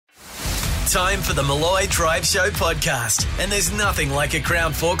Time for the Malloy Drive Show podcast. And there's nothing like a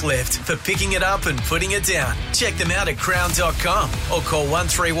Crown forklift for picking it up and putting it down. Check them out at crown.com or call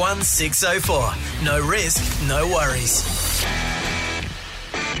 131 604. No risk, no worries.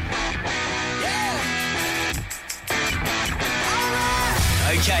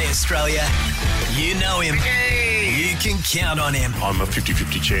 Okay, Australia, you know him. You can count on him. I'm a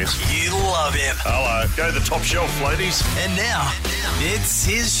 50-50 chance. You love him. Hello. Go to the top shelf, ladies. And now, it's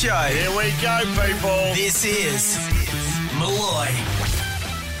his show. Here we go, people. This is Malloy.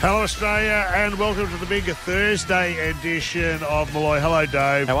 Hello, Australia, and welcome to the big Thursday edition of Malloy. Hello,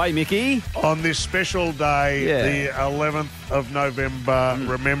 Dave. How are you, Mickey? On this special day, the 11th of November,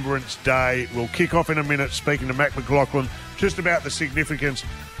 Remembrance Day, we'll kick off in a minute speaking to Matt McLaughlin just about the significance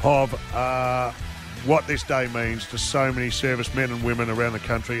of what this day means to so many servicemen and women around the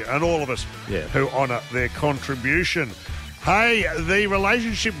country and all of us who honour their contribution. Hey, the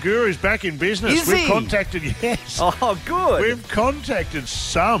relationship guru is back in business. We've contacted, Oh, good. We've contacted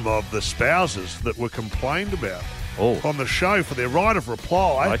some of the spouses that were complained about on the show for their right of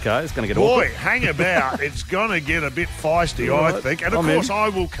reply. Okay, it's going to get awkward. Boy, hang about. It's going to get a bit feisty, I think. And, of course, I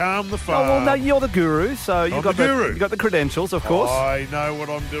will calm the farm. Oh, well, no, you're the guru, so you've got the credentials, of course. I know what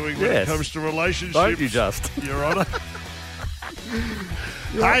I'm doing when it comes to relationships. Don't you just? Your Honour.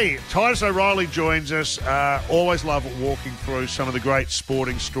 Hey, Titus O'Reilly joins us. Always love walking through some of the great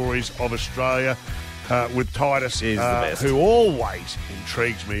sporting stories of Australia with Titus, He's the best. who always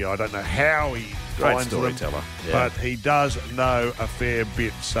intrigues me. I don't know how he Great finds storyteller. them, Yeah. but he does know a fair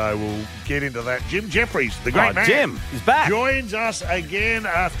bit, so we'll get into that. Jim Jeffries, the great man. Jim, he's back. Joins us again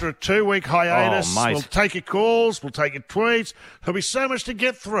after a 2-week hiatus. Oh, mate. We'll take your calls, we'll take your tweets. There'll be so much to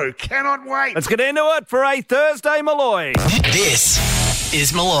get through. Cannot wait. Let's get into it for a Thursday Malloy. This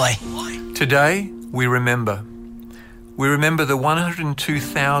is Malloy. Today, we remember. We remember the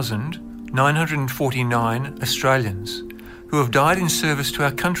 102,949 Australians who have died in service to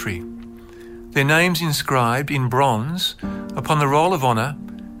our country. Their names inscribed in bronze upon the Roll of Honour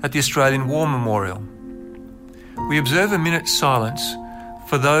at the Australian War Memorial. We observe a minute's silence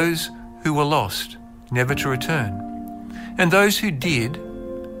for those who were lost, never to return, and those who did,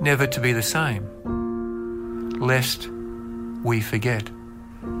 never to be the same, lest we forget.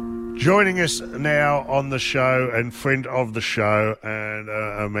 Joining us now on the show and friend of the show and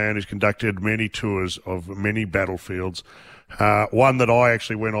a man who's conducted many tours of many battlefields. One that I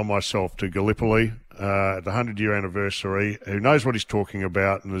actually went on myself to Gallipoli at the 100-year anniversary, who knows what he's talking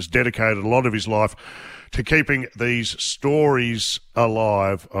about and has dedicated a lot of his life to keeping these stories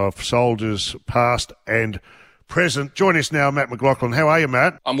alive of soldiers past and present. Join us now, Matt McLaughlin. How are you,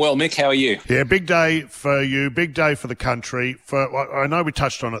 Matt? I'm well, Mick. How are you? Yeah, big day for you, big day for the country. I know we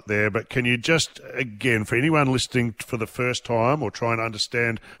touched on it there, but can you just, again, for anyone listening for the first time or trying to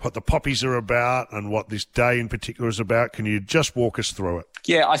understand what the poppies are about and what this day in particular is about, can you just walk us through it?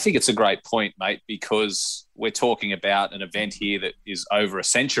 Yeah, I think it's a great point, mate, because we're talking about an event here that is over a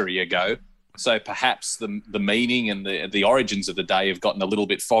century ago. So perhaps the meaning and the origins of the day have gotten a little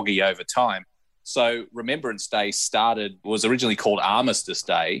bit foggy over time. So Remembrance Day was originally called Armistice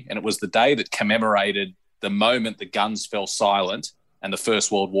Day, and it was the day that commemorated the moment the guns fell silent and the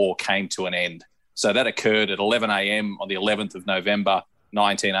First World War came to an end. So that occurred at 11 a.m. on the 11th of November,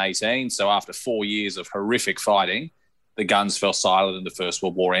 1918. So after 4 years of horrific fighting, the guns fell silent and the First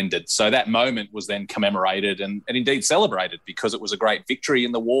World War ended. So that moment was then commemorated and indeed celebrated because it was a great victory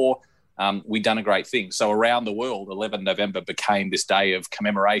in the war. We'd done a great thing. So around the world, 11 November became this day of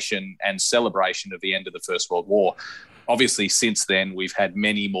commemoration and celebration of the end of the First World War. Obviously, since then, we've had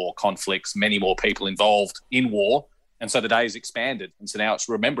many more conflicts, many more people involved in war. And so the day has expanded. And so now it's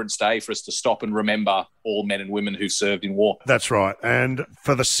Remembrance Day for us to stop and remember all men and women who served in war. That's right. And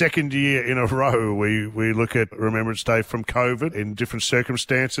for the second year in a row, we look at Remembrance Day from COVID in different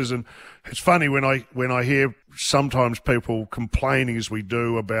circumstances. And it's funny when I hear sometimes people complaining as we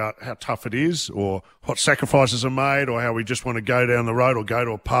do about how tough it is or what sacrifices are made or how we just want to go down the road or go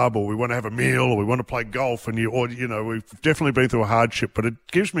to a pub or we want to have a meal or we want to play golf we've definitely been through a hardship, but it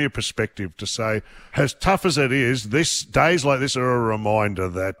gives me a perspective to say, as tough as it is, days like this are a reminder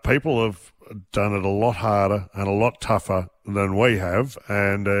that people have done it a lot harder and a lot tougher than we have,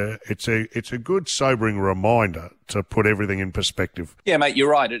 and it's a good sobering reminder to put everything in perspective. Yeah, mate,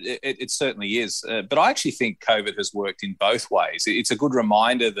 you're right. It certainly is. But I actually think COVID has worked in both ways. It's a good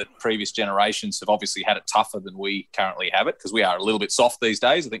reminder that previous generations have obviously had it tougher than we currently have it, because we are a little bit soft these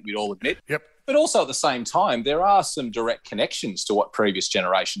days, I think we'd all admit. Yep. But also at the same time, there are some direct connections to what previous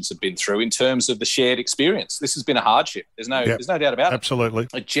generations have been through in terms of the shared experience. This has been a hardship. There's no doubt about it. Absolutely.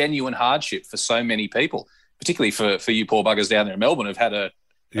 A genuine hardship for so many people, particularly for you poor buggers down there in Melbourne who've had a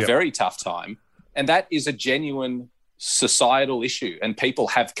a very tough time. And that is a genuine societal issue. And people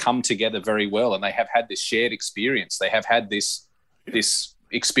have come together very well, and they have had this shared experience. They have had this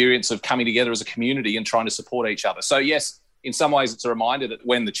experience of coming together as a community and trying to support each other. So, yes, in some ways it's a reminder that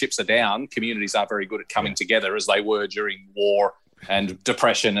when the chips are down, communities are very good at coming together, as they were during war and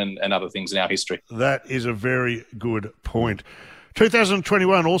depression and other things in our history. That is a very good point.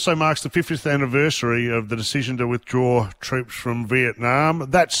 2021 also marks the 50th anniversary of the decision to withdraw troops from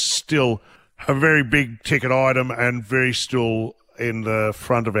Vietnam. That's still a very big ticket item and very still in the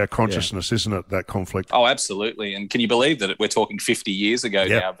front of our consciousness, isn't it, that conflict? Oh, absolutely. And can you believe that we're talking 50 years ago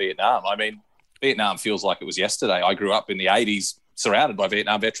now, Vietnam? I mean, Vietnam feels like it was yesterday. I grew up in the 80s surrounded by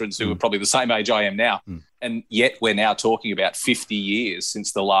Vietnam veterans who were probably the same age I am now. And yet we're now talking about 50 years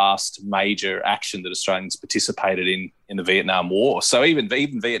since the last major action that Australians participated in the Vietnam War. So even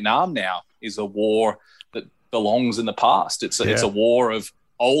Vietnam now is a war that belongs in the past. It's a war of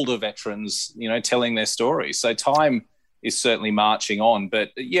older veterans, telling their stories. So time is certainly marching on.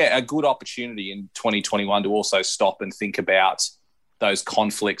 But, a good opportunity in 2021 to also stop and think about those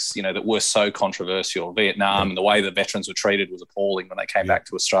conflicts, that were so controversial. Vietnam and the way the veterans were treated was appalling when they came back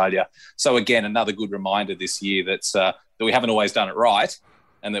to Australia. So again, another good reminder this year that we haven't always done it right,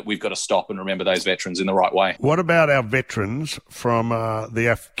 and that we've got to stop and remember those veterans in the right way. What about our veterans from the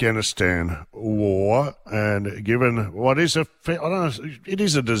Afghanistan war? And given what is it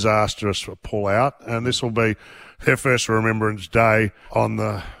is a disastrous pullout, and this will be their first Remembrance Day on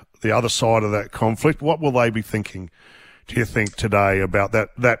the other side of that conflict. What will they be thinking, do you think, today about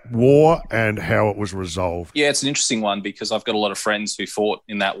that war and how it was resolved? Yeah, it's an interesting one because I've got a lot of friends who fought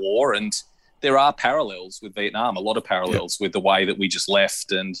in that war, and there are parallels with Vietnam, a lot of parallels with the way that we just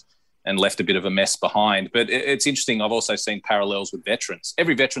left and left a bit of a mess behind. But it's interesting. I've also seen parallels with veterans.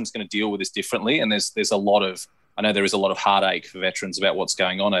 Every veteran's going to deal with this differently, and there's a lot of, I know there is a lot of heartache for veterans about what's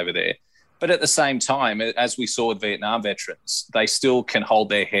going on over there. But at the same time, as we saw with Vietnam veterans, they still can hold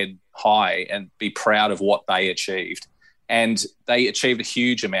their head high and be proud of what they achieved. And they achieved a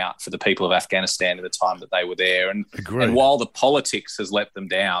huge amount for the people of Afghanistan in the time that they were there. And while the politics has let them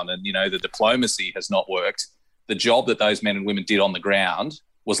down and, the diplomacy has not worked, the job that those men and women did on the ground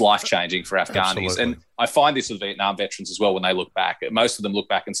was life-changing for Afghanis. Absolutely. And I find this with Vietnam veterans as well when they look back. Most of them look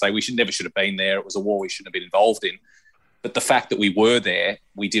back and say, we never should have been there. It was a war we shouldn't have been involved in. But the fact that we were there,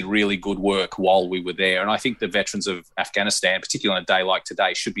 we did really good work while we were there. And I think the veterans of Afghanistan, particularly on a day like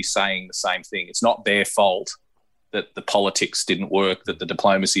today, should be saying the same thing. It's not their fault that the politics didn't work, that the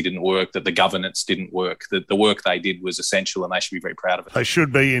diplomacy didn't work, that the governance didn't work, that the work they did was essential, and they should be very proud of it. They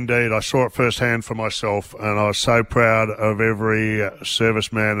should be indeed. I saw it firsthand for myself, and I was so proud of every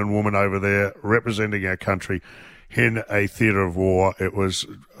serviceman and woman over there representing our country in a theatre of war. It was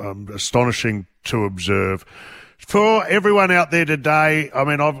astonishing to observe. For everyone out there today, I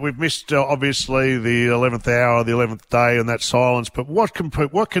mean, we've missed obviously the 11th hour, the 11th day, and that silence. But what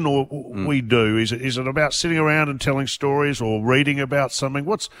can we do? Is it about sitting around and telling stories or reading about something?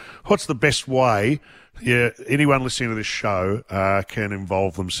 What's the best way? Anyone listening to this show can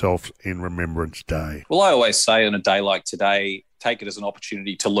involve themselves in Remembrance Day. Well, I always say on a day like today, take it as an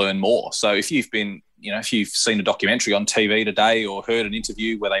opportunity to learn more. So if you've been, if you've seen a documentary on TV today or heard an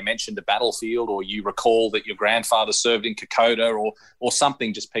interview where they mentioned a battlefield, or you recall that your grandfather served in Kokoda, or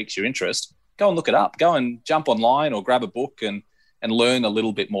something just piques your interest, go and look it up. Go and jump online or grab a book and learn a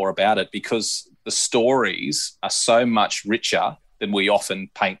little bit more about it, because the stories are so much richer than we often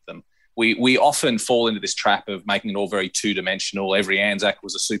paint them. We often fall into this trap of making it all very two-dimensional. Every Anzac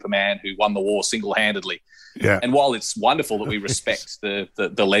was a Superman who won the war single-handedly. Yeah. And while it's wonderful that we respect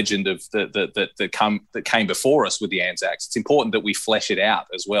the legend of that came before us with the Anzacs, it's important that we flesh it out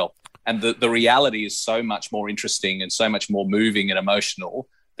as well. And the reality is so much more interesting and so much more moving and emotional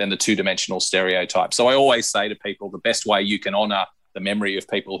than the two-dimensional stereotype. So I always say to people, the best way you can honour the memory of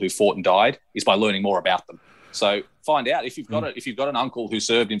people who fought and died is by learning more about them. So find out if you've got an uncle who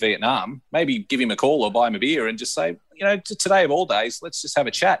served in Vietnam, maybe give him a call or buy him a beer and just say, today of all days, let's just have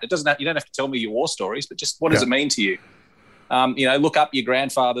a chat. You don't have to tell me your war stories, but just what does it mean to you? Look up your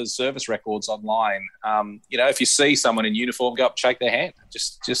grandfather's service records online. If you see someone in uniform, go up, shake their hand.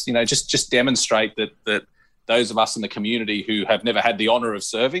 Just demonstrate that those of us in the community who have never had the honour of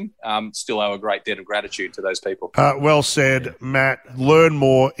serving still owe a great debt of gratitude to those people. Well said, Matt. Learn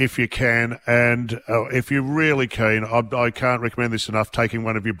more if you can, and if you're really keen, I can't recommend this enough, taking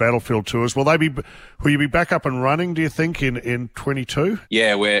one of your battlefield tours. Will you be back up and running, do you think, in 22?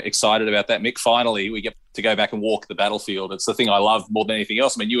 Yeah, we're excited about that, Mick. Finally, we get to go back and walk the battlefield. It's the thing I love more than anything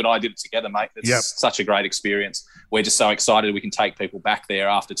else. I mean, you and I did it together, mate. It's such a great experience. We're just so excited we can take people back there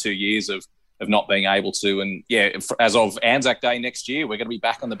after 2 years of not being able to. And as of Anzac Day next year, we're going to be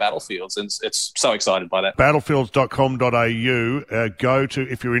back on the battlefields, and it's so excited by that. Battlefields.com.au. Go to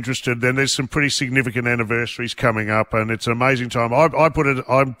if you're interested. Then there's some pretty significant anniversaries coming up, and it's an amazing time.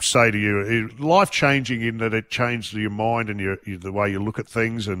 I'd say to you, life changing in that it changed your mind and the way you look at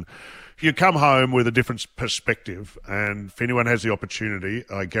things, and you come home with a different perspective. And if anyone has the opportunity,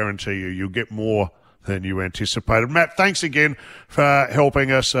 I guarantee you'll get more than you anticipated. Matt, thanks again for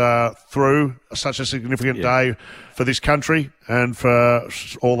helping us through such a significant day for this country and for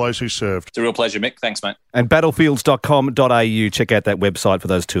all those who served. It's a real pleasure, Mick. Thanks, mate. And battlefields.com.au, check out that website for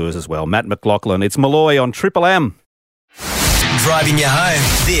those tours as well. Matt McLaughlin, it's Malloy on Triple M. Driving you home,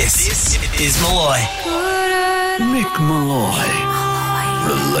 this is Malloy. Mick Malloy.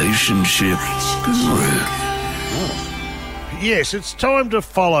 Relationship Guru. Yes, it's time to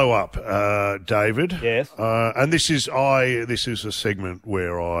follow up, David. Yes. And this is a segment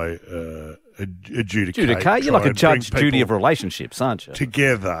where I adjudicate. You're like a Judge Judy of relationships, aren't you?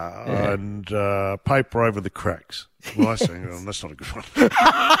 Together and paper over the cracks. Well, I think that's not a good one.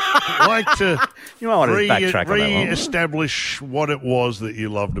 Like to you might want to backtrack on that one. Re-establish what it was that you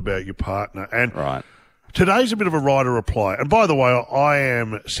loved about your partner. And right. Today's a bit of a writer reply. And by the way, I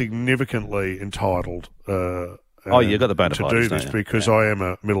am significantly entitled you got the bona fides, to do this because I am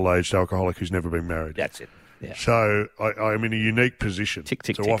a middle-aged alcoholic who's never been married. That's it. Yeah. So I am in a unique position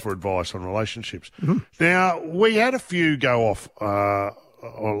to offer advice on relationships. Mm-hmm. Now, we had a few go off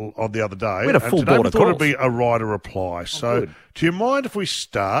on the other day. We had a full board of calls. Today we thought it'd be a writer reply. So do you mind if we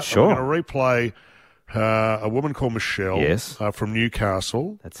start? Sure. We're going to replay a woman called Michelle from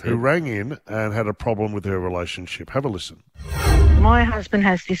Newcastle who rang in and had a problem with her relationship. Have a listen. My husband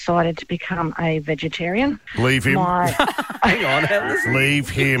has decided to become a vegetarian. Leave him. Hang on, leave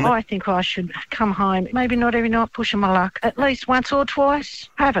him. I think I should come home, maybe not every night, pushing my luck, at least once or twice,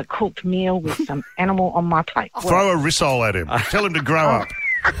 have a cooked meal with some animal on my plate. Throw a rissole at him. Tell him to grow up.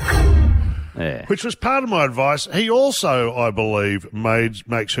 Yeah. Which was part of my advice. He also, I believe,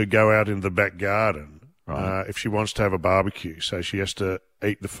 makes her go out in the back garden if she wants to have a barbecue. So she has to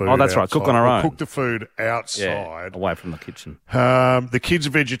eat the food outside. Oh, that's right. Cook on her own. Cook the food outside. Away from the kitchen. The kid's a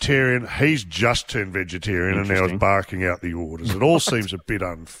vegetarian. He's just turned vegetarian and now is barking out the orders. It all seems a bit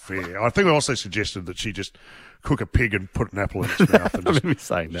unfair. I think I also suggested that she just cook a pig and put an apple in its mouth and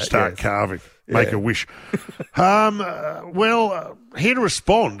start carving. Make a wish. Here to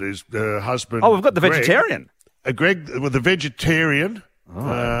respond is the husband. Oh, we've got the Greg. vegetarian. Greg, with the vegetarian.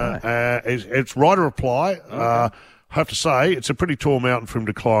 It's right to reply. I have to say, it's a pretty tall mountain for him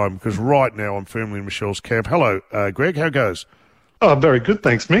to climb because right now I'm firmly in Michelle's camp. Hello, Greg. How goes? Oh, very good.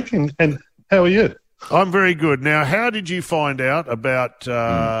 Thanks, Mick. And how are you? I'm very good. Now, how did you find out about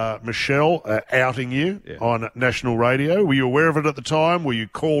Michelle outing you on national radio? Were you aware of it at the time? Were you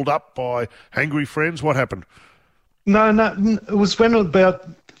called up by angry friends? What happened? No. It was when about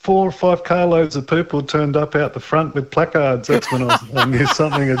 4 or 5 carloads of people turned up out the front with placards. That's when I knew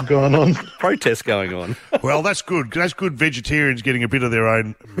something had gone on. Protest going on. Well, that's good. That's good vegetarians getting a bit of their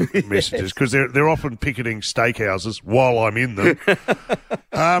own messages because they're often picketing steakhouses while I'm in them.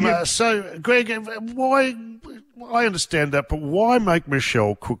 So, Greg, why... I understand that, but why make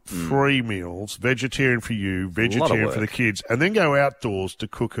Michelle cook 3 meals, vegetarian for you, vegetarian for the kids, and then go outdoors to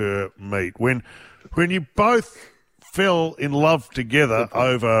cook her meat when you both fell in love together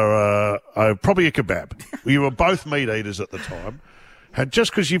over probably a kebab? You were both meat eaters at the time. And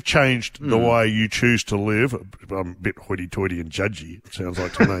just because you've changed the way you choose to live, I'm a bit hoity-toity and judgy, it sounds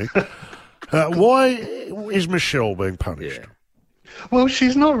like to me. Why is Michelle being punished? Yeah. Well,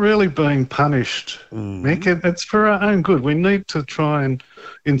 she's not really being punished, Mick. It's for our own good. We need to try and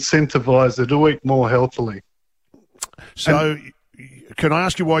incentivise her to eat more healthily. So, can I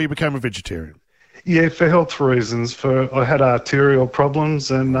ask you why you became a vegetarian? Yeah, for health reasons. I had arterial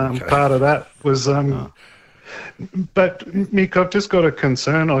problems, and part of that was But, Mick, I've just got a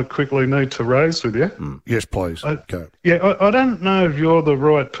concern I quickly need to raise with you. Yes, please. Go. Yeah, I don't know if you're the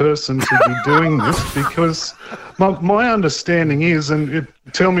right person to be doing this because my understanding is, and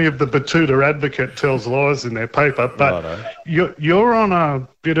tell me if the Batuta Advocate tells lies in their paper, but you're on a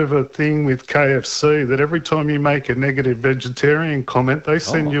bit of a thing with KFC that every time you make a negative vegetarian comment, they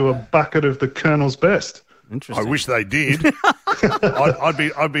send you a bucket of the Colonel's Best. Interesting. I wish they did.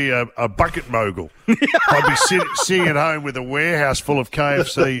 I'd be a bucket mogul. I'd be sitting at home with a warehouse full of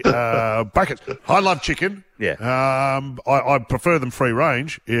KFC buckets. I love chicken. Yeah. I prefer them free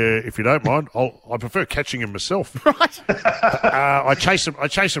range, if you don't mind. I prefer catching them myself. Right. I chase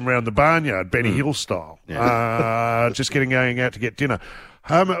them around the barnyard, Benny Hill style. Yeah. Just going out to get dinner.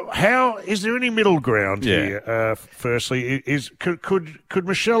 How is there any middle ground here? Firstly, could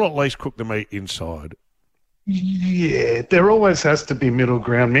Michelle at least cook the meat inside? Yeah, there always has to be middle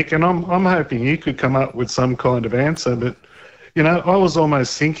ground, Mick, and I'm hoping you could come up with some kind of answer. But I was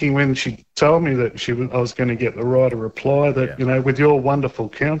almost thinking when she told me that I was going to get the right reply that with your wonderful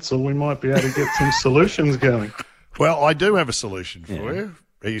counsel, we might be able to get some solutions going. Well, I do have a solution for you.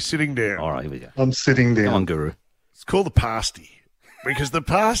 Are you sitting down? All right, here we go. I'm sitting down. Come on, Guru. It's called the pasty because the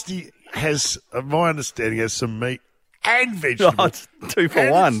pasty has, my understanding, has some meat and vegetables. Oh, it's 2 for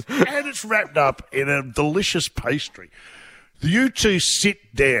 1. And it's wrapped up in a delicious pastry. You two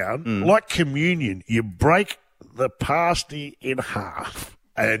sit down, like communion. You break the pasty in half.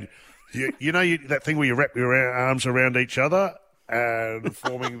 And you know that thing where you wrap your arms around each other and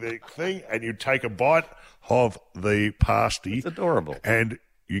forming the thing, and you take a bite of the pasty. It's adorable. And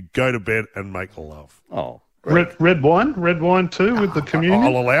you go to bed and make love. Oh, red wine too with the communion.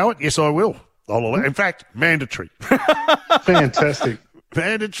 I'll allow it. Yes, I will. In fact, mandatory. Fantastic.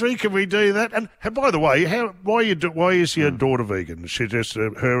 Mandatory. Can we do that? And by the way, why is your daughter vegan? Is she just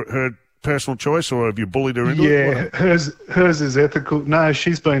her personal choice, or have you bullied her into it? Yeah, hers is ethical. No,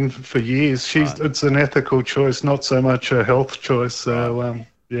 she's been for years. It's an ethical choice, not so much a health choice. So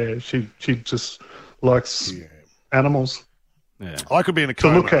she just likes animals. Yeah. I could be in a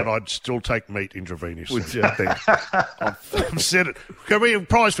coma and I'd still take meat intravenously. Would you? I've said it. Can we have a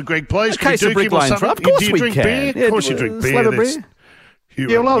prize for Greg, please? A case of Brick Lane, of course do you we drink can. beer? Yeah, of course you drink beer.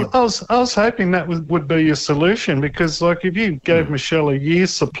 I was hoping that would be your solution because, like, if you gave Michelle a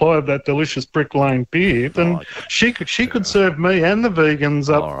year's supply of that delicious Brick Lane beer, then she could serve me and the vegans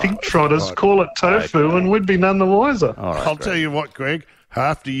up pink trotters, call it tofu, and we'd be none the wiser. I'll tell you what, Greg.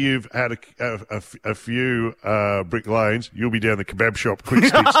 After you've had a few Brick Lanes, you'll be down the kebab shop, quick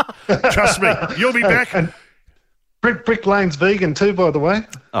sticks. Trust me, you'll be back. And Brick Lane's vegan too, by the way.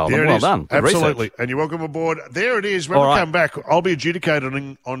 Oh, there well it is. done. Good Absolutely. research. And you're welcome aboard. There it is. When we come back, I'll be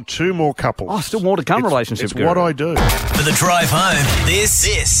adjudicating on 2 more couples. Oh, still more to come, relationship It's guru. what I do. For the drive home, this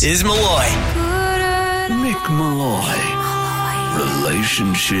is Malloy. Mick Malloy.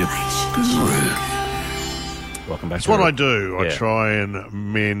 Relationship Guru. Welcome back. That's what I do. I try and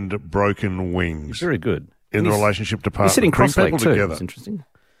mend broken wings. Very good. In the relationship department. You're sitting Bring cross-legged people too. together. It's interesting.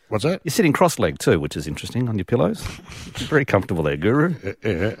 What's that? You're sitting cross-legged too, which is interesting on your pillows. Very comfortable there, Guru.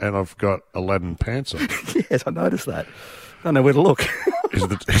 Yeah, and I've got Aladdin pants on. Yes, I noticed that. I don't know where to look.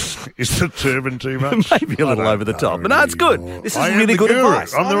 Is the turban too much? Maybe a little over the top. But no, it's good. This is really good guru.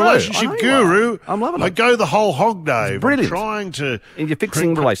 advice. I'm the relationship guru. I'm loving it. I go the whole hog, Dave. It's brilliant. I'm trying to... And you're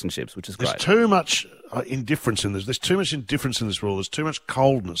fixing relationships, which is great. There's too much indifference in this. There's too much indifference in this world. There's too much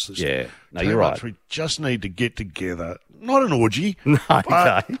coldness. You're right. We just need to get together. Not an orgy. No, but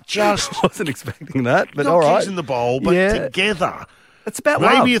okay. Just... I wasn't expecting that, but not all right. kids in the bowl, but together. It's about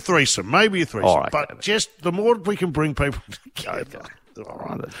maybe love. a threesome. All right, but just the more we can bring people together. All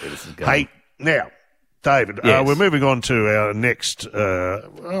right. Hey, now, David, we're moving on to our next... it's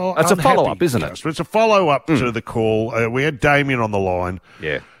a follow-up, isn't it? It's a follow-up to the call. We had Damien on the line.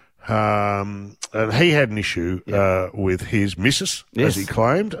 Yeah. And he had an issue with his missus, as he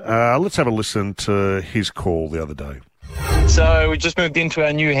claimed. Let's have a listen to his call the other day. So we just moved into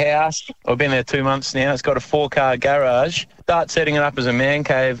our new house. I've been there 2 months now. It's got a 4-car garage. Start setting it up as a man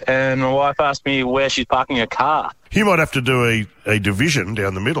cave, and my wife asked me where she's parking her car. You might have to do a division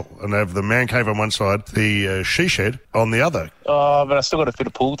down the middle and have the man cave on one side, the she shed on the other. Oh, but I still got to fit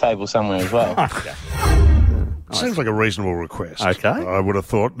a pool table somewhere as well. Seems like a reasonable request. Okay. I would have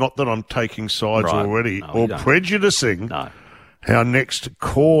thought. Not that I'm taking sides already or prejudicing. No. Our next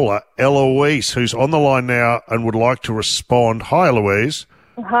caller, Eloise, who's on the line now and would like to respond. Hi, Eloise.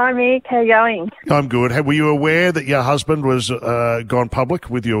 Hi, Mick. How are you going? I'm good. Were you aware that your husband was gone public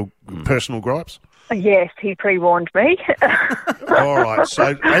with your personal gripes? Yes, he pre-warned me. All right.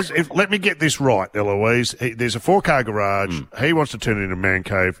 So let me get this right, Eloise. There's a 4-car garage. He wants to turn it into a man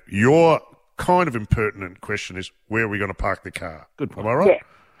cave. Your kind of impertinent question is, where are we going to park the car? Good point. Am I right? Yeah.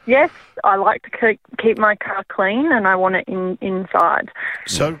 Yes, I like to keep my car clean and I want it inside.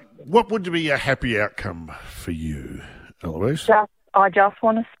 So what would be a happy outcome for you, Eloise? I just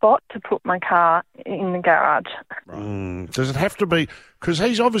want a spot to put my car in the garage. Does it have to be? Because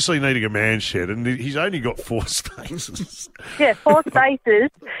he's obviously needing a man shed, and he's only got 4 spaces. Yeah, 4 spaces.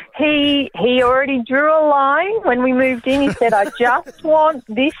 He already drew a line when we moved in. He said, I just want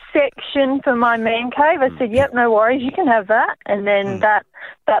this section for my man cave. I said, yep, no worries, you can have that. And then that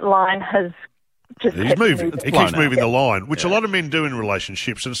line has just He keeps moving the line, which a lot of men do in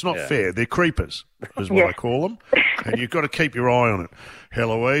relationships, and it's not fair. They're creepers, is what I call them, and you've got to keep your eye on it.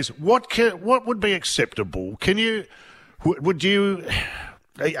 Heloise, what would be acceptable? Can you? Would you?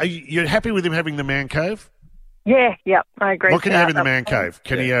 Are you happy with him having the man cave? Yeah, yep, I agree. What can you have in the man cave?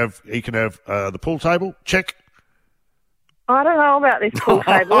 Can he have? He can have the pool table. Check. I don't know about this pool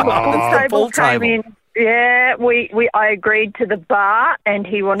table. The pool table came in. Yeah, I agreed to the bar, and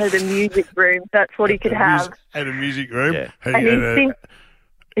he wanted a music room. That's what he could have. And a music room. Yeah. And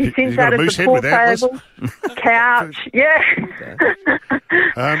he thinks out of the pool table, couch. Yeah.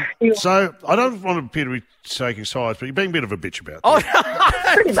 So I don't want to appear to be taking sides, but you're being a bit of a bitch about that.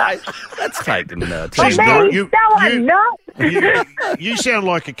 Oh, pretty much. That's taken. You sound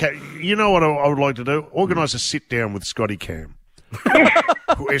like a cat. You know what I would like to do? Organise a sit down with Scotty Cam.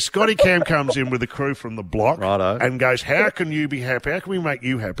 Where Scotty Cam comes in with a crew from the block and goes, how can you be happy? How can we make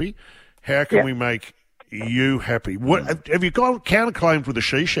you happy? How can we make you happy? What have you got counterclaimed with a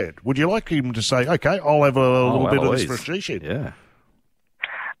she shed? Would you like him to say, okay, I'll have a little bit of this for a she shed? Yeah.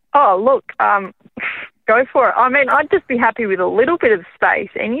 Oh, look, go for it. I mean, I'd just be happy with a little bit of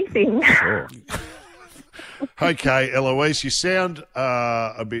space, anything. Sure. Okay, Eloise, you sound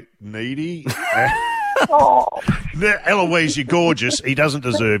a bit needy. Oh. Eloise, you're gorgeous. He doesn't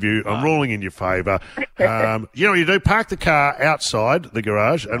deserve you. I'm ruling in your favour. You know what you do? Park the car outside the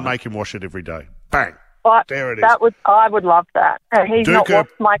garage and make him wash it every day. Bang. There it is. I would love that. And he's not washed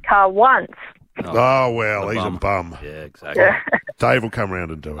my car once. Oh, well, he's a bum. Yeah, exactly. Dave will come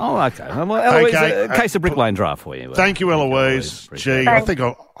round and do it. Oh, okay. Well, Eloise, a case of Brick Lane draft for you. Thank you, Eloise. Gee, I think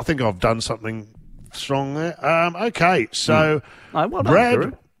I've done something strong there. Okay, so well done,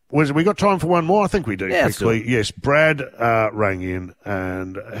 Brad, we got time for one more? I think we do, quickly. Still. Yes, Brad rang in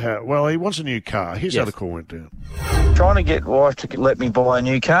and, he wants a new car. Here's how the call went down. Trying to get wife to let me buy a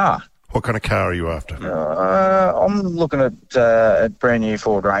new car. What kind of car are you after? I'm looking at a brand new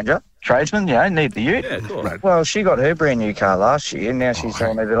Ford Ranger. Tradesman, need the ute. Yeah, cool. Well, she got her brand new car last year, and now she's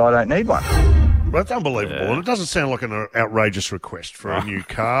telling me that I don't need one. Well, that's unbelievable. And it doesn't sound like an outrageous request for a new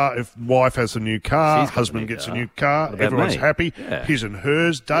car. If wife has a new car, husband gets a new car, everyone's happy. Yeah. His and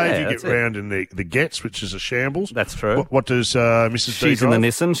hers. Dave, you get round in the Getz, which is a shambles. That's true. What does Mrs. D She's drive? in the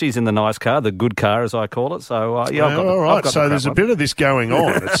Nissan. She's in the nice car, the good car, as I call it. So, I've got so there's a bit of this going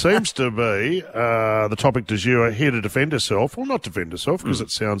on. It seems to be the topic du jour, here to defend herself. Well, not defend herself, because it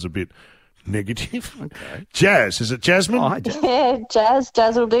sounds a bit negative. Okay. Jazz. Is it Jasmine? Oh, hi, Jazz. Yeah,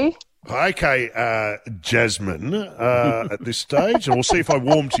 Jazz will do. Okay, Jasmine, at this stage, and we'll see if I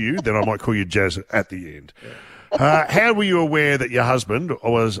warm to you, then I might call you Jazz at the end. How were you aware that your husband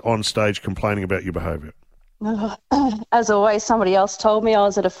was on stage complaining about your behaviour? As always, somebody else told me. I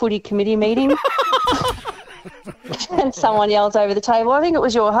was at a footy committee meeting and someone yells over the table, I think it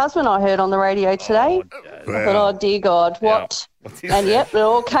was your husband I heard on the radio today. I thought, oh, dear God, what? Yeah. And, it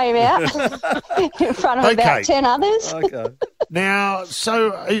all came out in front of about 10 others. Okay. Now,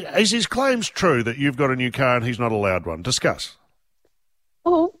 so is his claims true that you've got a new car and he's not allowed one? Discuss.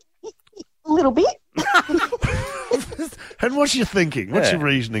 Oh, a little bit. And what's your thinking? What's your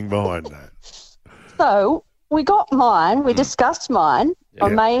reasoning behind that? So we got mine. We discussed mine. Yeah. I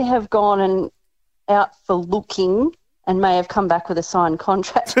may have gone and out for looking and may have come back with a signed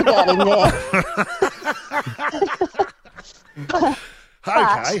contract without him there.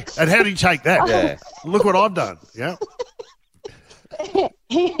 Okay. And how did he take that? Yeah. Look what I've done. Yeah.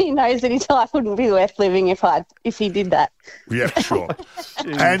 He knows that his life wouldn't be worth living if he did that. Yeah, sure.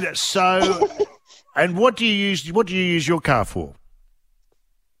 And so, and what do you use your car for?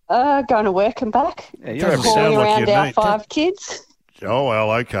 Going to work and back. Yeah, hauling around our 5 kids. Oh,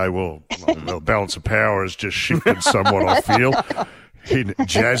 well, okay. Well, the balance of power has just shifted somewhat, I feel, in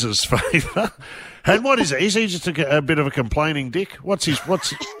Jazz's favour. And what is it? Is he just a bit of a complaining dick? What's his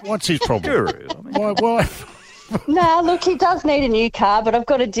problem? Why? No, look, he does need a new car, but I've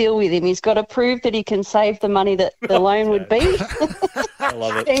got to deal with him. He's got to prove that he can save the money that the loan would be. I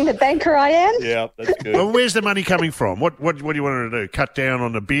love it. Being the banker I am. Yeah, that's good. Well, where's the money coming from? What do you want to do? Cut down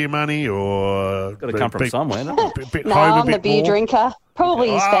on the beer money, or got to come from somewhere? No, I'm the beer drinker. Probably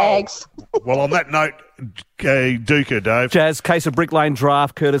his bags. Well, on that note, Duker, Dave. Jazz, case of Brick Lane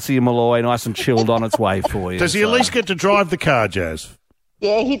draft, courtesy of Malloy, nice and chilled on its way for you. Does he at least get to drive the car, Jazz?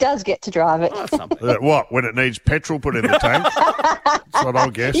 Yeah, he does get to drive it. What? When it needs petrol put in the tank? That's what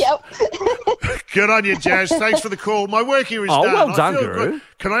I'll guess. Yep. Good on you, Jazz. Thanks for the call. My work here is done. Well done, I feel Guru. good.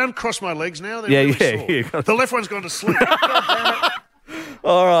 Can I uncross my legs now? They're really sore. The left one's gone to sleep. God damn it.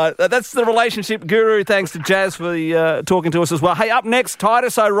 All right, that's the relationship guru. Thanks to Jazz for talking to us as well. Hey, up next,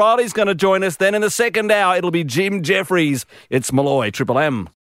 Titus O'Reilly's going to join us. Then in the second hour, it'll be Jim Jeffries. It's Malloy, Triple M.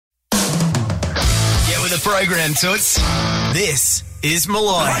 Get with the program, Toots. This is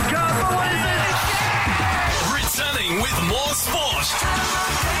Malloy. Returning with more sport.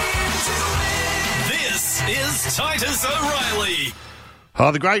 This is Titus O'Reilly.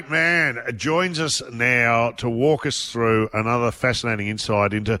 The great man joins us now to walk us through another fascinating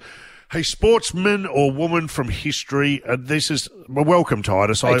insight into a sportsman or woman from history. Welcome,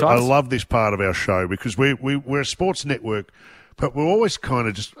 Titus. Hey, Titus. I love this part of our show because we're a sports network, but we're always kind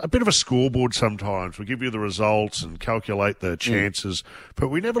of just a bit of a scoreboard sometimes. We give you the results and calculate the chances, but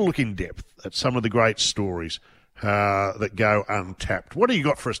we never look in depth at some of the great stories that go untapped. What do you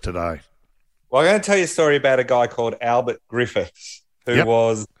got for us today? Well, I'm going to tell you a story about a guy called Albert Griffiths, who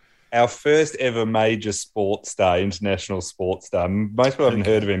was our first ever major sports star, international sports star. Most people haven't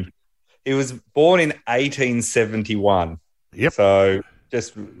heard of him. He was born in 1871. Yep. So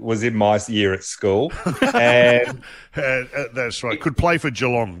just was in my year at school. And that's right. Could play for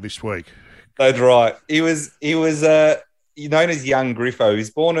Geelong this week. That's right. He was known as Young Griffo. He was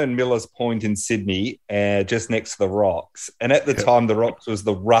born in Millers Point in Sydney, just next to the Rocks. And at the time, the Rocks was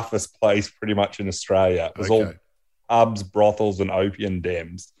the roughest place pretty much in Australia. It was all pubs, brothels, and opium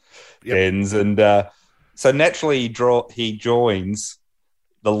dens. And so naturally, he joins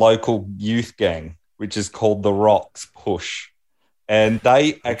the local youth gang, which is called the Rocks Push. And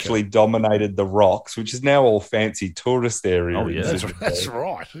they actually dominated the Rocks, which is now all fancy tourist area. Oh, yeah. That's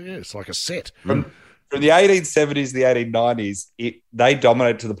right. Yeah, it's like a set. From the 1870s, the 1890s, they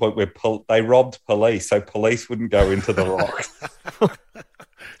dominated to the point where they robbed police, so police wouldn't go into the Rocks.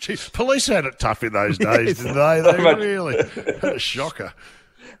 Jeez, police had it tough in those days, didn't they? They really had a shocker.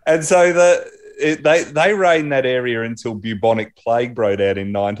 And so they reigned that area until bubonic plague broke out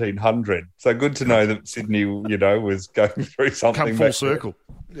in 1900. So good to know that Sydney, was going through something. Come full circle.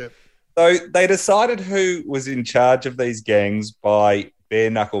 Yeah. So they decided who was in charge of these gangs by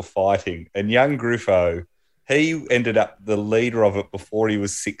bare-knuckle fighting. And young Griffo, he ended up the leader of it before he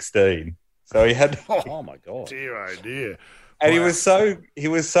was 16. So he had... Oh, my God. Dear, oh, dear. And he was so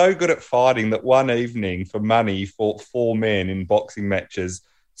good at fighting that one evening, for money, he fought 4 men in boxing matches,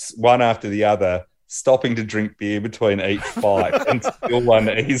 one after the other, stopping to drink beer between each fight and still won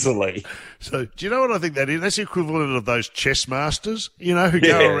easily. So do you know what I think that is? That's the equivalent of those chess masters, who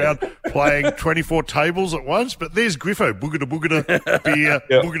go around playing 24 tables at once. But there's Griffo, boogada, beer,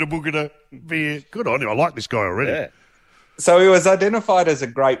 boogada, beer. Good on him. I like this guy already. Yeah. So he was identified as a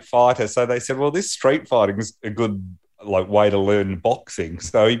great fighter. So they said, well, this street fighting is a good way to learn boxing.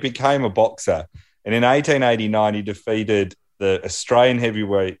 So he became a boxer. And in 1889, he defeated the Australian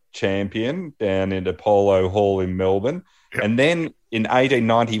heavyweight champion down in Apollo Hall in Melbourne. Yep. And then in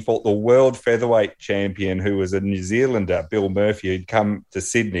 1890, he fought the world featherweight champion, who was a New Zealander, Bill Murphy, who'd come to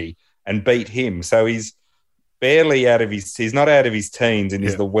Sydney and beat him. So he's barely he's not out of his teens, and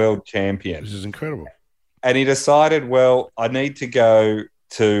he's the world champion. This is incredible. And he decided, well, I need to go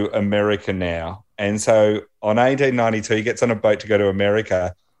to America now. And so on 1892, he gets on a boat to go to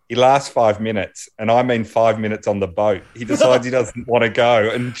America. He lasts 5 minutes, and I mean 5 minutes on the boat. He decides he doesn't want to go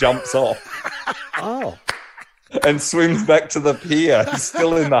and jumps off. Oh. And swims back to the pier. He's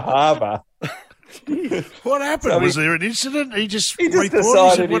still in the harbour. What happened? So was there an incident? He just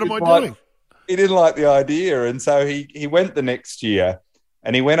decided, what am I doing? He didn't like the idea, and so he went the next year,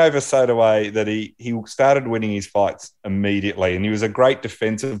 and he went over so to way that he started winning his fights immediately, and he was a great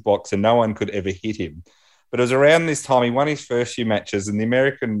defensive boxer. No one could ever hit him. But it was around this time he won his first few matches, and the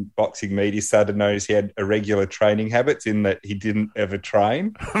American boxing media started to notice he had irregular training habits in that he didn't ever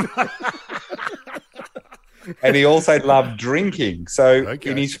train. And he also loved drinking. So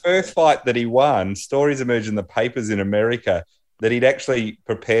in his first fight that he won, stories emerged in the papers in America that he'd actually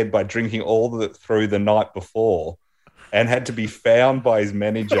prepared by drinking all through the night before and had to be found by his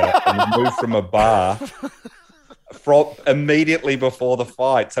manager and removed from a bar immediately before the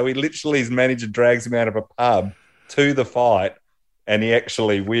fight. So his manager drags him out of a pub to the fight, and he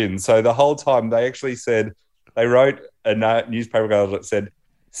actually wins. So the whole time they actually said, they wrote a newspaper article that said,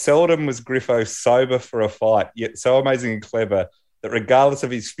 seldom was Griffo sober for a fight, yet so amazing and clever that regardless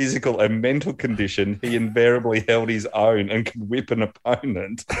of his physical and mental condition, he invariably held his own and could whip an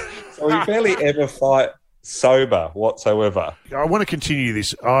opponent. So he barely ever sober whatsoever. I want to continue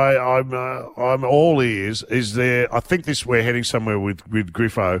this. I'm all ears. Is there? I think we're heading somewhere with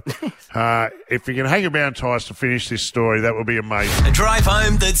Griffo. If you can hang around, Tice, to finish this story, that would be amazing. A drive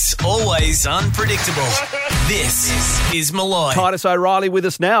home that's always unpredictable. This is Malloy. Titus O'Reilly with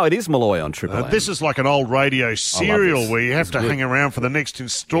us now. It is Malloy on Triple M. This is like an old radio serial where you have to hang around for the next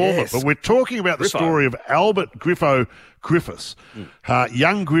instalment. Yes. But we're talking about the story of Albert Griffo Griffiths,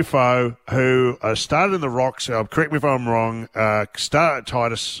 young Griffo who started in the Rocks. Correct me if I'm wrong.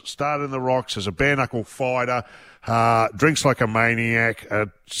 Titus started in the Rocks as a bare knuckle fighter. Drinks like a maniac.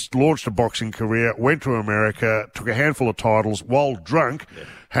 Launched a boxing career. Went to America. Took a handful of titles while drunk,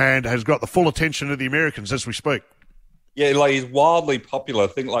 and has got the full attention of the Americans as we speak. Yeah, like he's wildly popular. I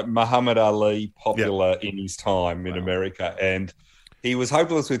think like Muhammad Ali popular in his time in America, and he was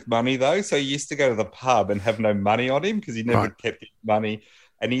hopeless with money, though, so he used to go to the pub and have no money on him because he never kept his money.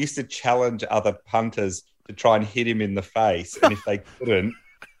 And he used to challenge other punters to try and hit him in the face. And if they couldn't,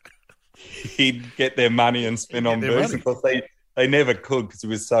 he'd get their money and spin on booze. Of course, they never could because he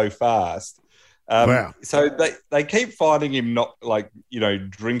was so fast. So they keep finding him not,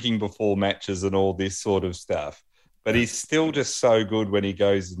 drinking before matches and all this sort of stuff. But he's still just so good when he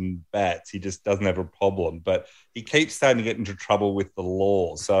goes and bats. He just doesn't have a problem. But he keeps starting to get into trouble with the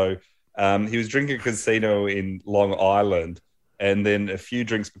law. So he was drinking a casino in Long Island, and then a few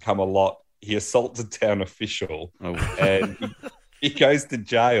drinks become a lot. He assaults a town official, and he goes to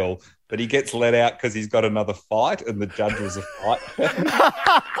jail, but he gets let out because he's got another fight, and the judge was a fight.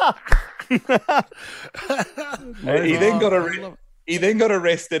 He then got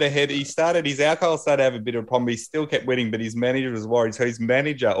arrested ahead. His alcohol started to have a bit of a problem. He still kept winning, but his manager was worried. So his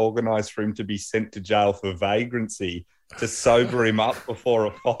manager organised for him to be sent to jail for vagrancy to sober him up before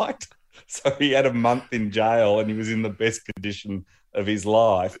a fight. So he had a month in jail, and he was in the best condition of his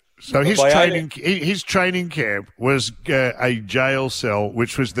life. So his training camp was a jail cell,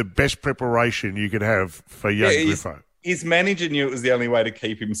 which was the best preparation you could have for young Griffo. His manager knew it was the only way to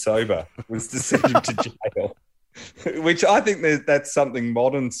keep him sober, was to send him to jail. Which I think that's something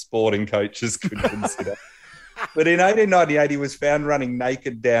modern sporting coaches could consider. But in 1898, he was found running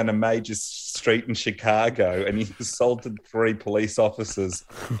naked down a major street in Chicago, and he assaulted 3 police officers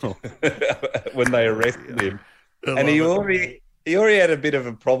when they arrested him. And he already had a bit of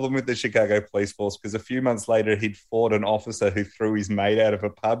a problem with the Chicago police force because a few months later, he'd fought an officer who threw his mate out of a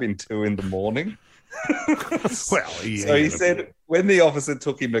pub in 2 a.m. So he said when the officer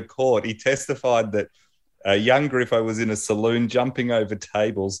took him to court, he testified that young Griffo was in a saloon jumping over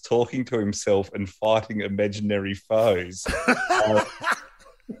tables, talking to himself and fighting imaginary foes.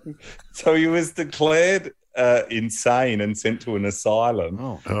 So he was declared insane and sent to an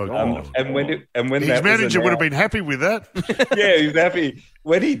asylum. And when his manager would have been happy with that. Yeah, he was happy.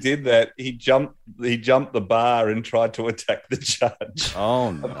 When he did that, he jumped the bar and tried to attack the judge.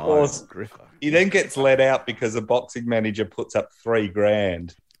 Of course, Griffo. He then gets let out because a boxing manager puts up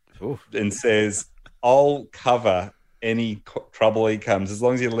 $3,000 and says, I'll cover any trouble he comes as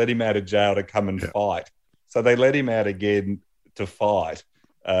long as you let him out of jail to come and fight. So they let him out again to fight,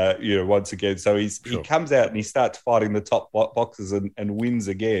 once again. So he comes out and he starts fighting the top boxers and wins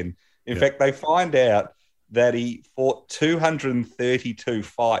again. In fact, they find out that he fought 232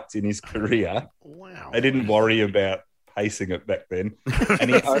 fights in his career. Wow. They didn't worry about pacing it back then.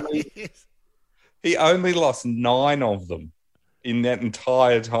 And he only lost 9 of them in that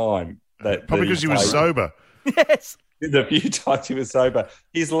entire time. Probably because he was sober. Yes. The few times he was sober.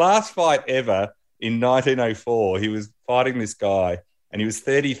 His last fight ever in 1904, he was fighting this guy and he was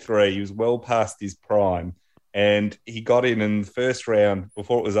 33. He was well past his prime. And he got in the first round,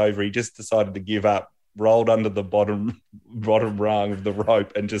 before it was over, he just decided to give up, rolled under the bottom rung of the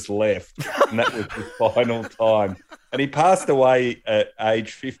rope and just left. And that was his final time. And he passed away at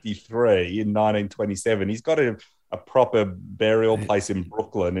age 53 in 1927. He's got a proper burial place in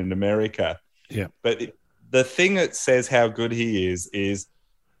Brooklyn in America. Yeah. But the thing that says how good he is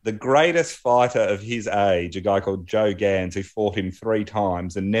the greatest fighter of his age, a guy called Joe Gans, who fought him 3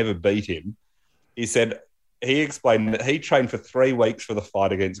 times and never beat him. He explained that he trained for 3 weeks for the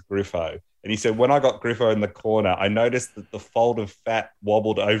fight against Griffo. And he said, when I got Griffo in the corner, I noticed that the fold of fat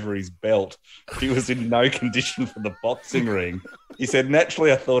wobbled over his belt. He was in no condition for the boxing ring. He said,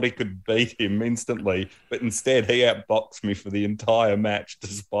 naturally, I thought he could beat him instantly, but instead he outboxed me for the entire match,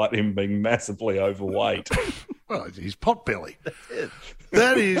 despite him being massively overweight. Well, he's potbelly.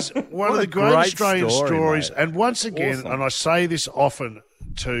 That is one of the great Australian stories. Mate. And once again, and I say this often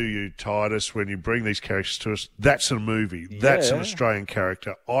to you, Titus, when you bring these characters to us, that's a movie. That's an Australian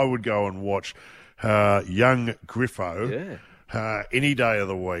character. I would go and watch young Griffo any day of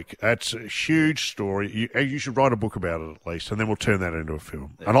the week. That's a huge story. You should write a book about it at least, and then we'll turn that into a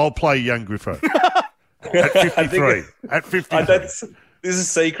film. And I'll play young Griffo at 53. At 53. This is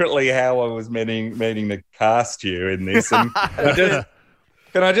secretly how I was meaning to cast you in this. And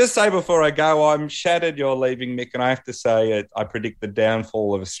can I just say before I go, I'm shattered you're leaving, Mick, and I have to say I predict the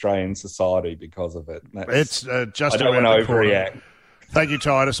downfall of Australian society because of it. It's just I don't want to overreact. Thank you,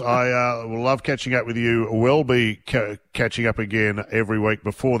 Titus. I will love catching up with you. We'll be catching up again every week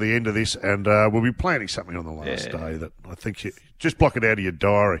before the end of this, and we'll be planning something on the last day that I think you just block it out of your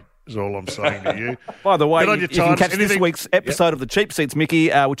diary. Is all I'm saying to you. By the way, you can catch this week's episode of the Cheap Seats, Mickey,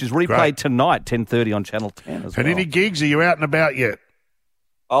 which is replayed tonight, 10:30 on Channel 10 as well. And any gigs? Are you out and about yet?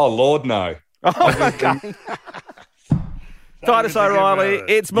 Oh, Lord, no. Oh, okay. Titus O'Reilly,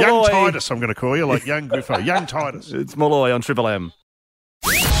 it's Malloy. Young Titus, I'm going to call you, like young Griffo. Young Titus. It's Malloy on Triple M.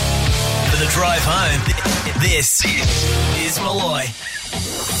 For the drive home, this is Malloy.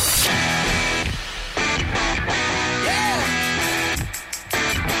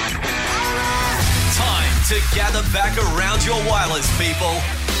 Time to gather back around your wireless, people.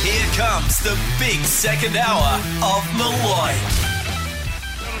 Here comes the big second hour of Malloy.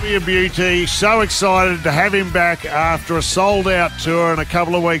 Be a beauty. So excited to have him back after a sold-out tour and a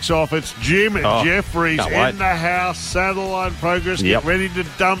couple of weeks off. It's Jim Jeffries in the house. Satellite progress. Get ready to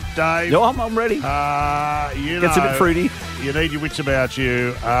dump Dave. No, I'm ready. Gets a bit fruity. You need your wits about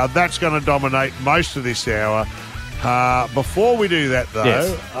you. That's going to dominate most of this hour. Before we do that,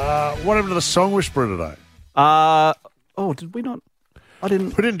 though, what happened to the Song Whisperer today? Did we not? I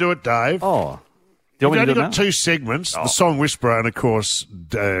didn't. We didn't do it, Dave. Oh. We've only got two segments, the Song Whisperer and, of course,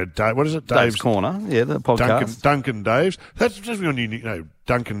 Dave, what is it? Dave's Corner, the podcast. Duncan Dave's. That's just your new nickname,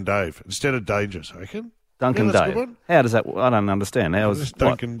 Duncan Dave, instead of Dangerous, I reckon. Duncan Dave. How does that, I don't understand. How is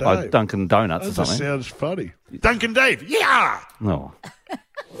Duncan Dave? Like Duncan Donuts or something? That sounds funny. Duncan Dave, yeah! No.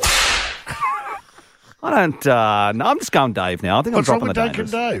 I don't no, I'm just going Dave now. I think What's I'm dropping wrong with the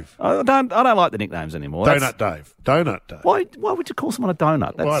Duncan Dave? I don't like the nicknames anymore. Donut Dave. Why would you call someone a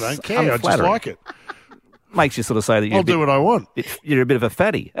donut? That's I don't care. I just like it. Makes you sort of say that I'll do what I want. You're a bit of a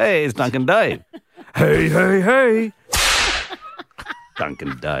fatty. Hey, it's Duncan Dave. Hey.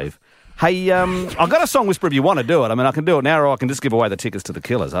 Duncan Dave. Hey, I've got a Song Whisperer if you want to do it. I mean, I can do it now, or I can just give away the tickets to the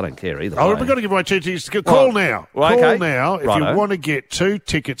Killers. I don't care either. We've got to give away 2 tickets. Call now. Well, Call okay. now if you want to get 2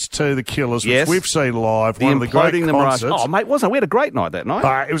 tickets to the Killers, which we've seen live. The one of the great concerts. Oh, mate, wasn't it? We had a great night that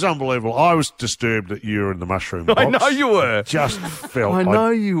night. It was unbelievable. I was disturbed that you were in the mushroom box. I know you were. Just felt. I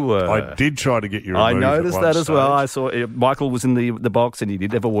know you were. I did try to get you removed. I noticed that as well. I stage. saw Michael was in the box and he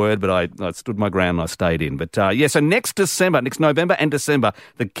didn't have a word, but I stood my ground and I stayed in. But so next November and December,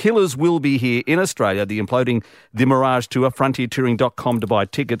 the Killers will be here in Australia, the Imploding the Mirage Tour, frontiertouring.com to buy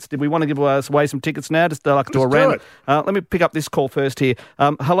tickets. Did we want to give away some tickets now? Just like to a random. Let me pick up this call first here.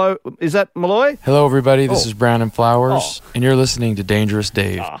 Hello, is that Malloy? Hello, everybody. This is Brown and Flowers, and you're listening to Dangerous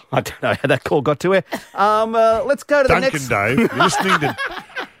Dave. I don't know how that call got to here. Let's go to the next. Duncan Dave. You're listening to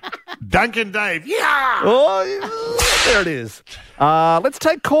Duncan Dave. Yeah. Oh, there it is. Let's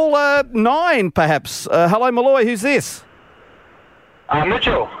take call 9, perhaps. Hello, Malloy. Who's this?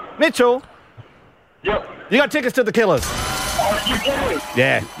 Mitchell. Mitchell. Yep. You got tickets to the Killers? You kidding?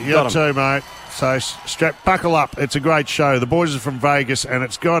 Yeah, you got 2, mate. So buckle up. It's a great show. The boys are from Vegas, and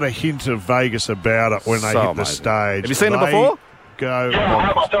it's got a hint of Vegas about it when they hit the stage. Have you seen it before? Go. Yeah, I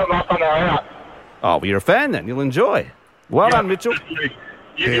have. I don't know if I know out. Oh, well, you're a fan then. You'll enjoy. Well done, Mitchell. You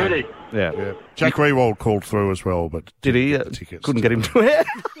kidding? Yeah. Jack Rewald called through as well, but did he? Couldn't get him to it.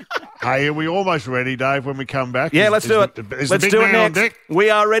 Hey, are we almost ready, Dave, when we come back? Yeah, let's do it. Let's do it next.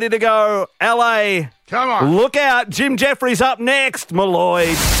 We are ready to go. LA. Come on. Look out. Jim Jeffries up next.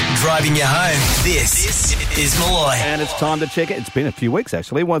 Malloy. Driving you home. This is Malloy. And it's time to check it. It's been a few weeks,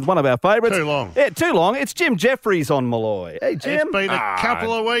 actually. One of our favourites. Too long. Yeah, too long. It's Jim Jeffries on Malloy. Hey, Jim. It's been a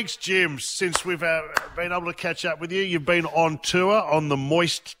couple of weeks, Jim, since we've been able to catch up with you. You've been on tour, on the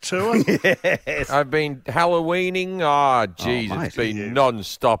Moist tour. Yes. I've been Halloweening. It's been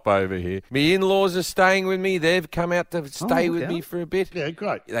non-stop over here. My in-laws are staying with me. They've come out to stay with me for a bit. Yeah,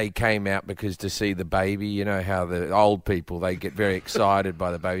 great. They came out because to see the baby. You know how the old people, they get very excited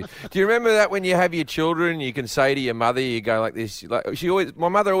by the baby. Do you remember that when you have your children, you can say to your mother, you go like this, my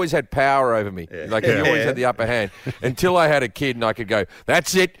mother always had power over me. Yeah. Like, you always had the upper hand until I had a kid and I could go,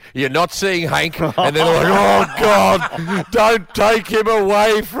 that's it, you're not seeing Hank. And then I'm like, oh, God, don't take him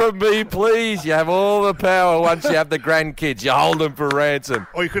away from me, please. You have all the power once you have the grandkids. You hold them for ransom.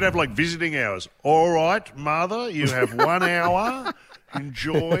 Or you could have, like, visiting hours. All right, mother, you have 1 hour.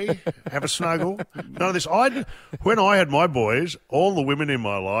 Enjoy, have a snuggle. None of this. When I had my boys, all the women in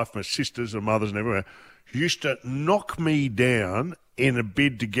my life, my sisters and mothers and everywhere, used to knock me down in a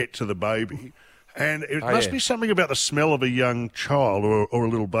bid to get to the baby. And it must be something about the smell of a young child or a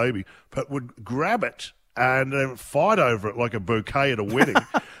little baby, but would grab it and fight over it like a bouquet at a wedding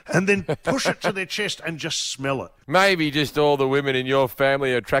and then push it to their chest and just smell it. Maybe just all the women in your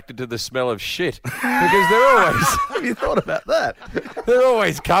family are attracted to the smell of shit because they're always... Have you thought about that? They're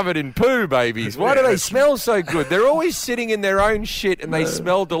always covered in poo, babies. Why do they smell so good? They're always sitting in their own shit and they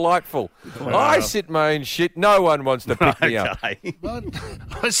smell delightful. Wow. I sit in my own shit. No one wants to pick me up.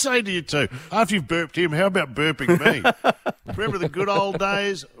 I say to you too, after you've burped him, how about burping me? Remember the good old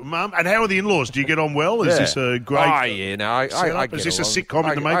days, Mum? And how are the in-laws? Do you get on well? Is this a great... Oh, yeah, no. I get Is this along. a sitcom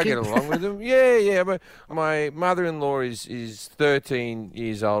in the making? I get along with them. Yeah. My mother-in-law is 13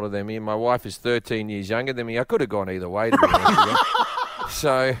 years older than me, and my wife is 13 years younger than me. I could have gone either way, to be honest with you.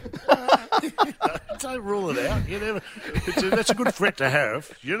 So... Don't rule it out. You never, that's a good threat to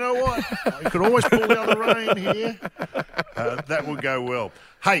have. You know what? You could always pull the other rein here. That would go well.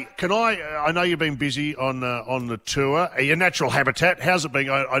 Hey, can I know you've been busy on the tour. Your natural habitat, how's it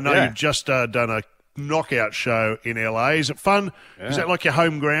been? I know you've just done a knockout show in LA. Is it fun? Yeah. Is that like your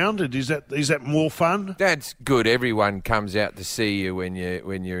home ground? Is that more fun? That's good. Everyone comes out to see you when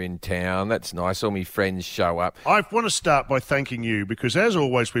you're in town. That's nice. All my friends show up. I want to start by thanking you because, as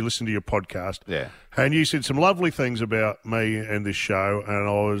always, we listen to your podcast. Yeah. And you said some lovely things about me and this show, and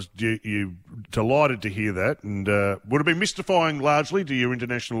I was you delighted to hear that, and would have been mystifying largely to your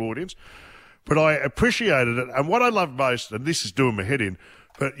international audience, but I appreciated it. And what I love most, and this is doing my head in,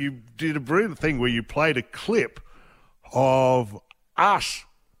 but you did a brilliant thing where you played a clip of us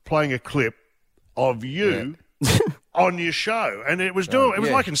playing a clip of you on your show, and it was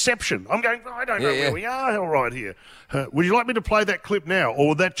like Inception. I'm going, I don't know where we are right here. Would you like me to play that clip now, or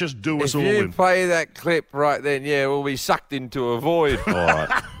would that just do us all in? If you play that clip right then, we'll be sucked into a void. All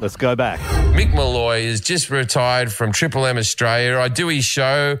right, let's go back. Mick Malloy is just retired from Triple M Australia. I do his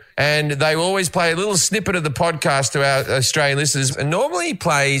show, and they always play a little snippet of the podcast to our Australian listeners. And normally he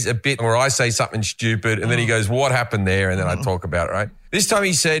plays a bit where I say something stupid, and then he goes, what happened there? And then I talk about it, right? This time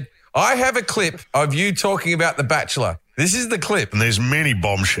he said, I have a clip of you talking about The Bachelor. This is the clip. And there's many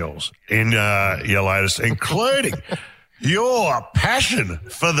bombshells in your latest, including your passion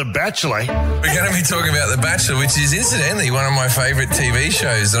for The Bachelor. We're going to be talking about The Bachelor, which is incidentally one of my favourite TV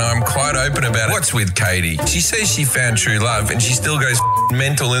shows, and I'm quite open about it. What's with Katie? She says she found true love, and she still goes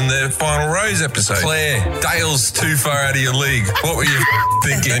mental in the Final Rose episode. Claire, Dale's too far out of your league. What were you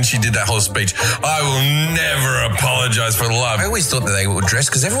thinking? And she did that whole speech. I will never apologise for love. I always thought that they would dress,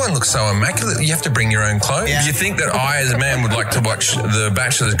 because everyone looks so immaculate. You have to bring your own clothes. Yeah. You think that I, as a man, would like to watch The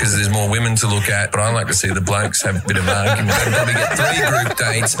Bachelor because there's more women to look at, but I like to see the blokes have a bit of argument. They'd probably get 3 group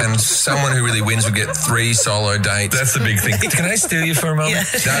dates, and someone who really wins would get 3 solo dates. That's the big thing. Can I steal you for a moment?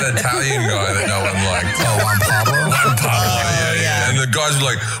 Yeah. That Italian guy that no one liked. Oh, Juan Pablo? Juan Pablo, yeah. And the guys were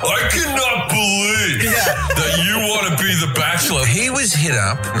like, I cannot believe that you want to be The Bachelor. He was hit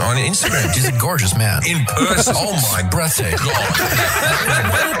up on Instagram. He's a gorgeous man. In person. Oh, my breathtaking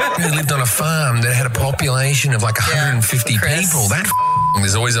God. Who lived on a farm that had a population of like 150 people. That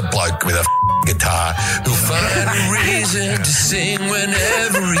there's always a bloke with a guitar who'll find a reason to sing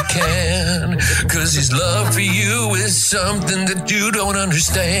whenever he can, because his love for you is something that you don't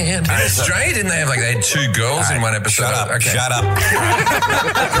understand. In Australia, didn't they have they had 2 girls in one episode? Shut up.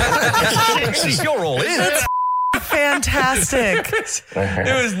 You're all in. That's fantastic.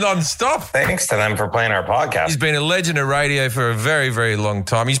 It was non-stop. Thanks to them for playing our podcast. He's been a legend of radio for a very, very long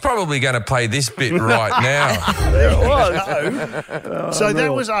time. He's probably going to play this bit right now. There it was. So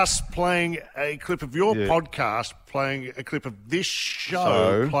that was us playing a clip of your podcast, playing a clip of this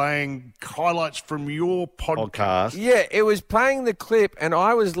show, playing highlights from your podcast. Yeah, it was playing the clip, and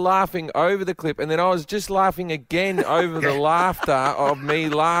I was laughing over the clip, and then I was just laughing again over the laughter of me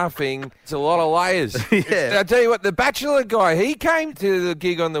laughing. It's a lot of layers. Yeah. I'll tell you what, the Bachelor guy, he came to the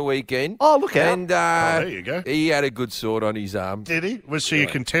gig on the weekend. Oh, look out. And there you go. He had a good sword on his arm. Did he? Was she a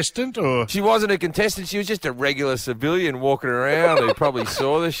contestant? Or she wasn't a contestant. She was just a regular civilian walking around who probably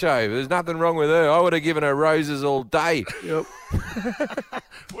saw the show. There's nothing wrong with her. I would have given her roses all day. Yep.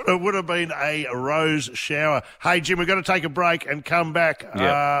 would have been a rose shower. Hey, Jim, we've got to take a break and come back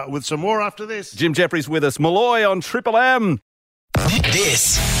with some more after this. Jim Jeffries with us. Malloy on Triple M.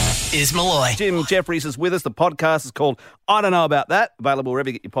 This is Malloy. Jim Jeffries is with us. The podcast is called I Don't Know About That. Available wherever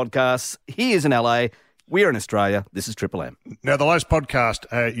you get your podcasts. He is in LA. We're in Australia. This is Triple M. Now, the latest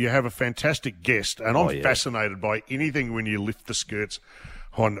podcast, you have a fantastic guest, and I'm fascinated by anything when you lift the skirts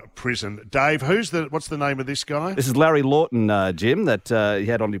on prison. Dave, what's the name of this guy? This is Larry Lawton, Jim, that he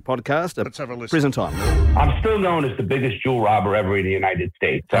had on your podcast. Let's have a listen. Prison Time. I'm still known as the biggest jewel robber ever in the United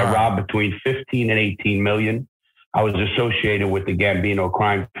States. I robbed between 15 and 18 million. I was associated with the Gambino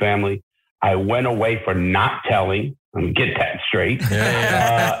crime family. I went away for not telling. Get that straight.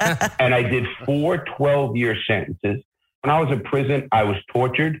 And I did 4 12-year sentences. When I was in prison, I was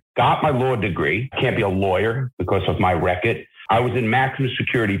tortured, got my law degree. Can't be a lawyer because of my record. I was in maximum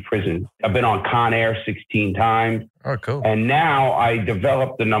security prison. I've been on Con Air 16 times. Oh, cool. And now I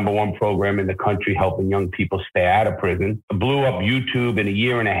developed the #1 program in the country helping young people stay out of prison. I blew up YouTube in a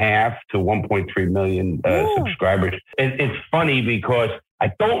year and a half to 1.3 million subscribers. It's funny because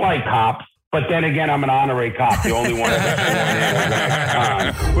I don't like cops. But then again, I'm an honorary cop, the only one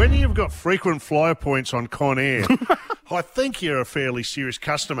I've ever When you've got frequent flyer points on Con Air, I think you're a fairly serious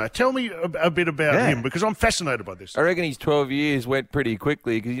customer. Tell me a bit about him, because I'm fascinated by this. I reckon his 12 years went pretty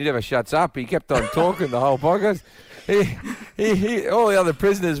quickly because he never shuts up. He kept on talking the whole podcast. All the other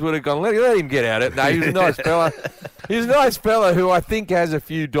prisoners would have gone, let him get at it. No, he was a nice fella. He's a nice fella who I think has a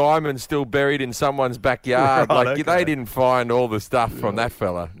few diamonds still buried in someone's backyard. They didn't find all the stuff from that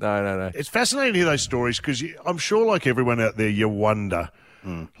fella. No. It's fascinating to hear those stories because I'm sure, like everyone out there, you wonder.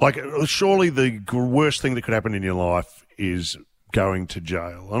 Like, surely the worst thing that could happen in your life is going to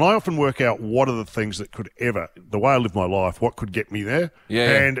jail. And I often work out what are the things that could the way I live my life, what could get me there.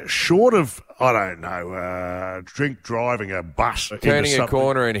 Yeah. And short of, I don't know, driving a bus. Turning a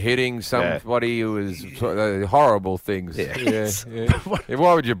corner and hitting somebody who was horrible things. Yeah.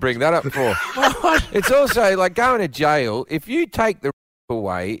 Why would you bring that up for? It's also like going to jail. If you take the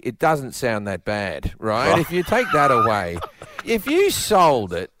away, it doesn't sound that bad, right? If you take that away, if you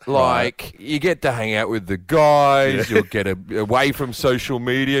sold it, you get to hang out with the guys, you'll get away from social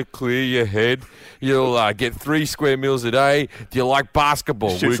media, clear your head, you'll get 3 square meals a day. Do you like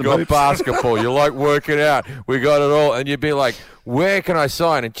basketball? We got basketball. You like working out? We got it all. And you'd be like, where can I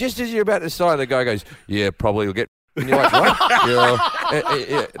sign? And just as you're about to sign, the guy goes, yeah, probably you'll get. And you're like, what?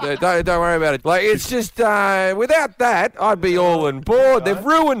 Don't worry about it. Like, it's just, without that, I'd be all on board. They've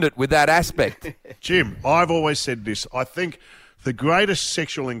ruined it with that aspect. Jim, I've always said this. I think the greatest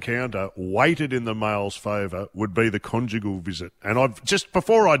sexual encounter weighted in the male's favour would be the conjugal visit. And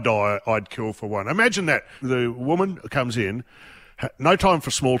before I die, I'd kill for one. Imagine that. The woman comes in, no time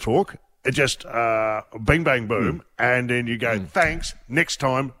for small talk. It just bing, bang, boom, and then you go, thanks, next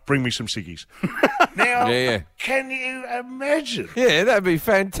time, bring me some ciggies. Now, can you imagine? Yeah, that'd be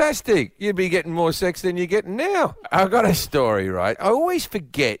fantastic. You'd be getting more sex than you're getting now. I've got a story, right? I always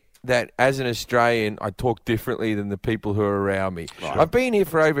forget that as an Australian, I talk differently than the people who are around me. Right. I've been here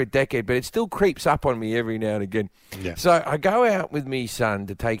for over a decade, but it still creeps up on me every now and again. Yeah. So I go out with me son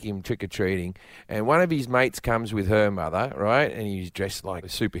to take him trick-or-treating, and one of his mates comes with her mother, right? And he's dressed like a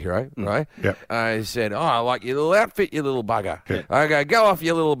superhero, right? Yep. I said, I like your little outfit, you little bugger. Yeah. I go off,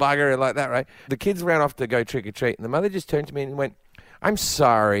 you little bugger, and like that, right? The kids ran off to go trick-or-treat, and the mother just turned to me and went, I'm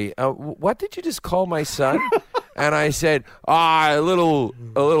sorry, what did you just call my son? And I said, a little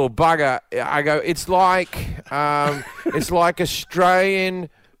bugger. I go, it's like Australian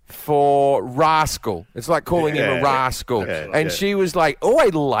for rascal. It's like calling him a rascal. And she was like, oh, I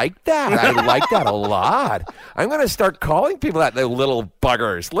like that. I like that a lot. I'm going to start calling people that, the little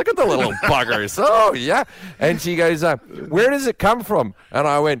buggers. Look at the little buggers. Oh, yeah. And she goes, where does it come from? And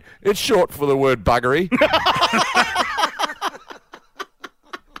I went, it's short for the word buggery.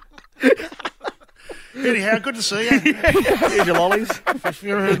 Anyhow, good to see you. Here's your lollies. If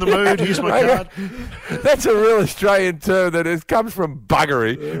you're in the mood, here's my card. That's a real Australian term that it comes from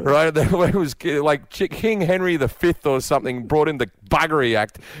buggery, right? It was like King Henry V or something brought in the Buggery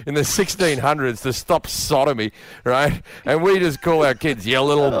Act in the 1600s to stop sodomy, right? And we just call our kids, you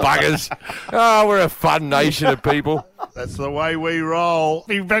little buggers. Oh, we're a fun nation of people. That's the way we roll.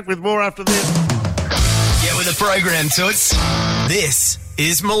 Be back with more after this. Get with the program, Toots. This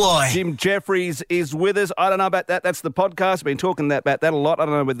is Malloy. Jim Jeffries is with us. I don't know about that. That's the podcast. We've been talking about that a lot. I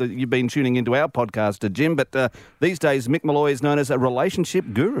don't know whether you've been tuning into our podcast, Jim, but these days Mick Malloy is known as a relationship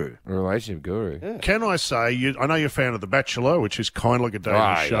guru. Relationship guru. Yeah. Can I say, I know you're a fan of The Bachelor, which is kind of like a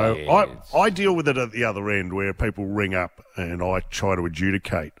dating show. Yeah, I deal with it at the other end where people ring up and I try to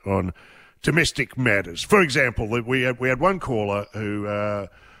adjudicate on domestic matters. For example, we had one caller who...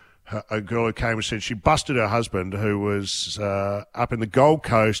 a girl who came and said she busted her husband who was up in the Gold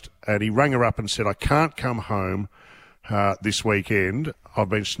Coast, and he rang her up and said, I can't come home this weekend. I've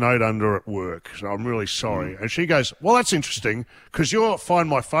been snowed under at work, so I'm really sorry. And she goes, well, that's interesting, because your Find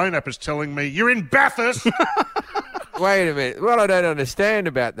My Phone app is telling me you're in Bathurst. wait a minute. What I don't understand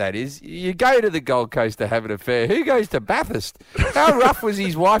about that is you go to the Gold Coast to have an affair. Who goes to Bathurst? How rough was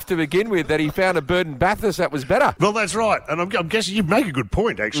his wife to begin with that he found a bird in Bathurst that was better? Well, that's right. And I'm guessing you make a good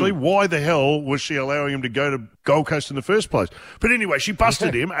point, actually. Why the hell was she allowing him to go to Gold Coast in the first place? But anyway, she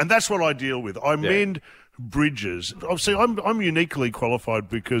busted him, and that's what I deal with. I mend bridges. Obviously, I'm uniquely qualified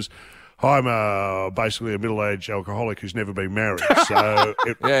because I'm basically a middle-aged alcoholic who's never been married. So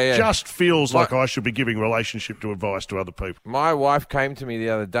it just feels like I should be giving relationship advice to other people. My wife came to me the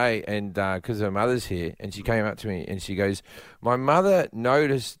other day, and because her mother's here, and she came up to me and she goes, "My mother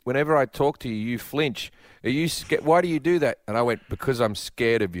noticed whenever I talk to you, you flinch. Are you scared? Why do you do that?" And I went, "Because I'm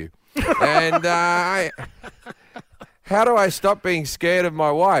scared of you." And how do I stop being scared of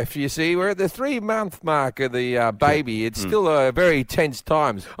my wife? You see, we're at the 3-month mark of the baby. It's still very tense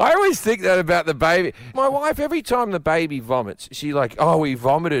times. I always think that about the baby. My wife, every time the baby vomits, she's like, "Oh, he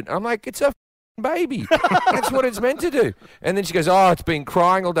vomited." I'm like, "It's a baby. That's what it's meant to do." And then she goes, "Oh, it's been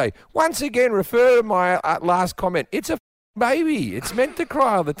crying all day." Once again, refer to my last comment. It's a baby. It's meant to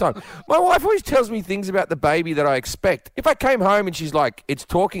cry all the time. My wife always tells me things about the baby that I expect. If I came home and she's like, "It's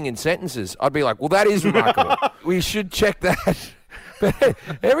talking in sentences," I'd be like, "Well, that is remarkable. We should check that." But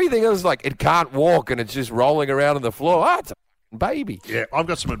everything else is like, "It can't walk and it's just rolling around on the floor." It's a baby. Yeah, I've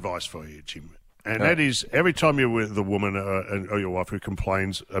got some advice for you, Jim. And that is, every time you're with a woman or your wife who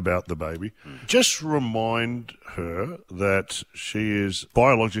complains about the baby, just remind her that she is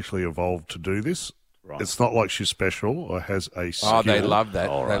biologically evolved to do this. Right. It's not like she's special or has a skill. Oh, they love that.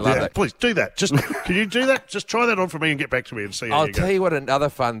 Right. They love that. Please do that. Can you do that? Just try that on for me and get back to me and see how I'll tell you what another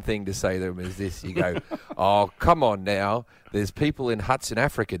fun thing to say to them is this. You go, "Oh, come on now. There's people in huts in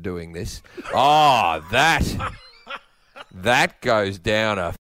Africa doing this." Oh, that goes down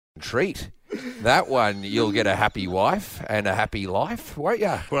a treat. That one, you'll get a happy wife and a happy life, won't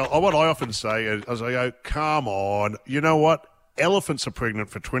you? Well, what I often say is, I go, "Come on. You know what? Elephants are pregnant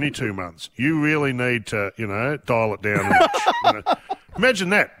for 22 months. You really need to, dial it down a notch." Imagine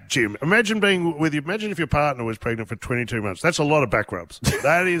that, Jim. Imagine if your partner was pregnant for 22 months. That's a lot of back rubs.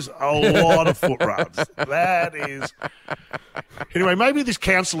 That is a lot of foot rubs. That is... Anyway, maybe this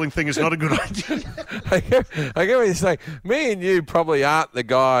counselling thing is not a good idea. I get what you're saying. Me and you probably aren't the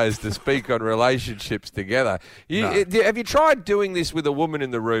guys to speak on relationships together. Have you tried doing this with a woman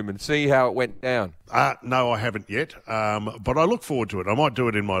in the room and see how it went down? No, I haven't yet, but I look forward to it. I might do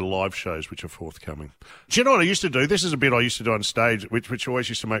it in my live shows, which are forthcoming. Do you know what I used to do? This is a bit I used to do on stage, which always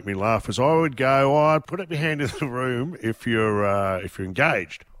used to make me laugh, is I would go, put up your hand in the room if you're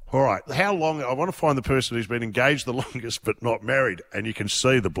engaged. All right, how long? I want to find the person who's been engaged the longest but not married, and you can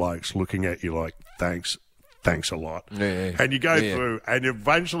see the blokes looking at you like, thanks a lot. Yeah. And you go through, and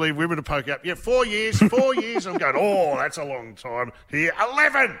eventually women will poke up, 4 years. I'm going, "Oh, that's a long time." Here,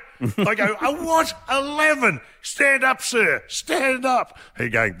 11. I go, "What? 11? Stand up, sir. Stand up." He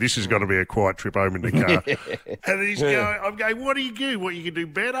going, "This is going to be a quiet trip home in the car." And he's going, I'm going, "What do you do? What you can do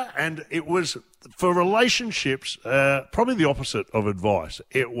better?" And it was, for relationships, probably the opposite of advice.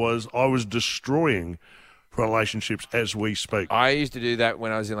 I was destroying relationships as we speak. I used to do that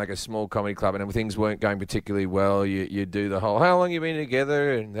when I was in like a small comedy club and things weren't going particularly well. You do the whole, "How long you been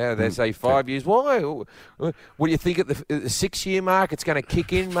together?" And they say 5 years. Why? What do you think at the 6-year mark it's going to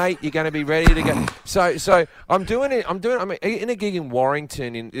kick in, mate? You're going to be ready to go. So I'm doing it. I'm in a gig in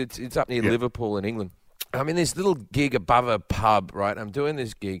Warrington. It's up near Liverpool in England. I'm in this little gig above a pub, right? I'm doing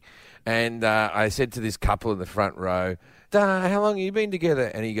this gig. And I said to this couple in the front row, "How long have you been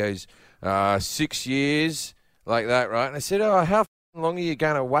together?" And he goes, 6 years, like that, right? And I said, "Oh, how long are you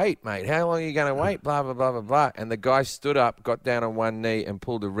going to wait, mate? How long are you going to wait?" Blah, blah, blah, blah, blah. And the guy stood up, got down on one knee and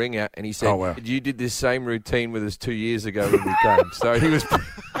pulled a ring out. And he said, "You did this same routine with us 2 years ago when we came." So he was...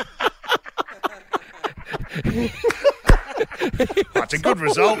 That's a good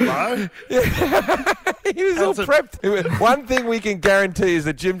result, though. He was all prepped. One thing we can guarantee is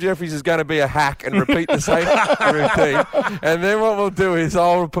that Jim Jeffries is going to be a hack and repeat the same routine. And then what we'll do is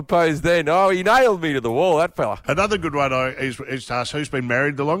I'll propose then, "Oh, he nailed me to the wall, that fella." Another good one is to ask who's been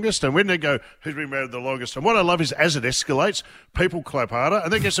married the longest. And when they go, "Who's been married the longest?" And what I love is as it escalates, people clap harder.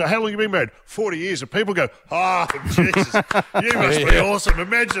 And then go, "So how long have you been married?" 40 years. And people go, "Oh, Jesus, you must be awesome."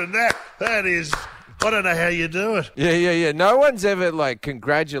 Imagine that. That is... I don't know how you do it. Yeah. No one's ever like,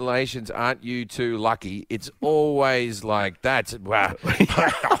 "Congratulations, aren't you too lucky?" It's always like, "That's wow."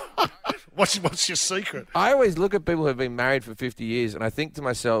 What's your secret? I always look at people who've been married for 50 years and I think to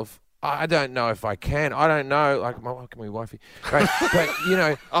myself, I don't know if I can. I don't know. Like, my wifey. Right? But,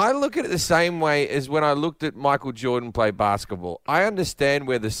 I look at it the same way as when I looked at Michael Jordan play basketball. I understand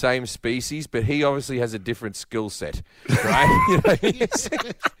we're the same species, but he obviously has a different skill set. Right?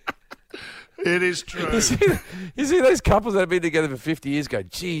 It is true. You see those couples that have been together for 50 years go,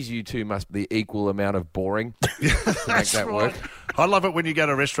 geez, you two must be the equal amount of boring to make that work. I love it when you go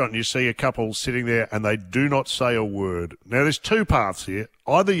to a restaurant and you see a couple sitting there and they do not say a word. Now, there's two paths here.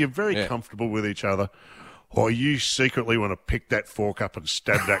 Either you're very comfortable with each other, or you secretly want to pick that fork up and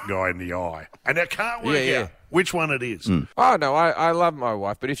stab that guy in the eye. And it can't work out which one it is. Oh, no, I love my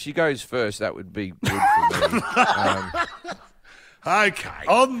wife, but if she goes first, that would be good for me. Okay,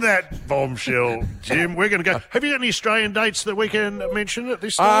 on that bombshell, Jim, we're going to go. Have you got any Australian dates that we can mention at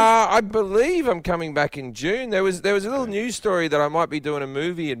this stage? I believe I'm coming back in June. There was a little news story that I might be doing a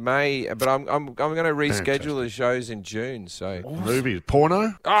movie in May, but I'm going to reschedule the shows in June. So movie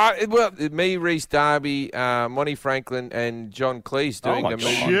porno? Well, me, Rhys Darby, Monty Franklin, and John Cleese doing the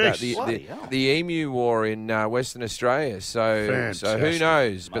movie about the Emu War in Western Australia. So who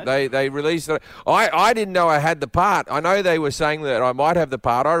knows? But they released it. I didn't know I had the part. I know they were saying that I might have the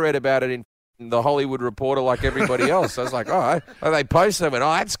part. I read about it in the Hollywood Reporter like everybody else. I was like, they posted them and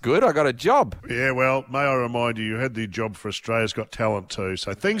that's good. I got a job. Yeah, well, may I remind you, you had the job for Australia's Got Talent too,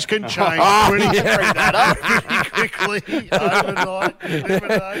 so things can change pretty quickly overnight.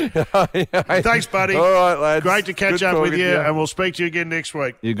 Thanks, buddy. All right, lads. Great to catch up with you, and we'll speak to you again next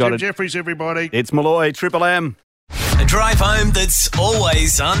week. You got Jim it. Jeffries, everybody. It's Malloy, Triple M. A drive home that's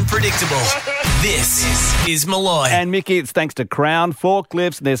always unpredictable. This is Malloy. And Mickey, it's thanks to Crown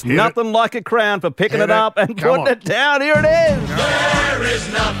Forklifts. There's nothing like a Crown for picking it up and putting it down. Here it is. There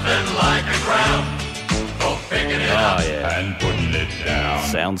is nothing like a Crown for picking it up and putting it down.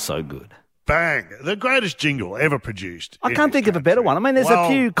 Sounds so good. Bang. The greatest jingle ever produced. I can't think of a better one. I mean, there's a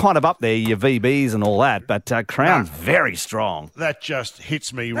few kind of up there, your VBs and all that, but Crown's very strong. That just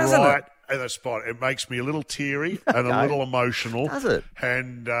hits me Doesn't right at the spot. It makes me a little teary and a little emotional. Does it?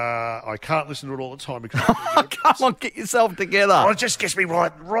 And I can't listen to it all the time because come on, get yourself together. Oh, it just gets me right.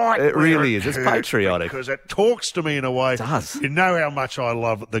 It where really is. It's hurts, patriotic. because it talks to me in a way. It does. You know how much I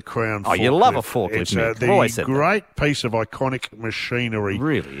love the Crown. Oh, you love a forklift, It's Mick. I've always the said that. great piece of iconic machinery. It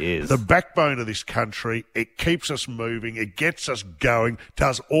really is. The backbone of this country. It keeps us moving. It gets us going.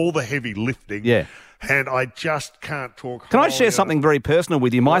 Does all the heavy lifting. Yeah. And I just can't talk. Can I share something very personal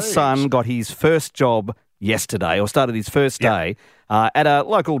with you? My son got his first job yesterday, or started his first day, at a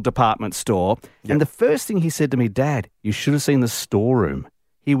local department store. And the first thing he said to me, Dad, you should have seen the storeroom.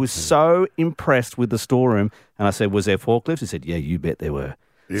 He was so impressed with the storeroom. And I said, was there forklifts? He said, yeah, you bet there were.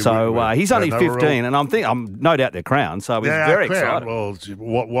 So he's only 15, and I'm no doubt they're Crown, so he's very excited. Well,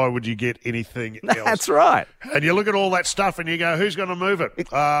 why would you get anything else? That's right. And you look at all that stuff and you go, who's going to move it?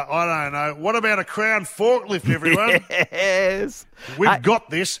 I don't know. What about a Crown forklift, everyone? Yes. We've got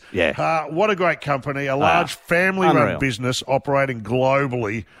this. Yeah. What a great company, a large family-run unreal. business operating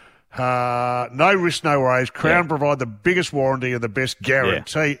globally. No risk, no worries. Crown provide the biggest warranty and the best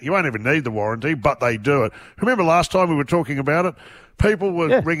guarantee. You won't even need the warranty, but they do it. Remember last time we were talking about it? People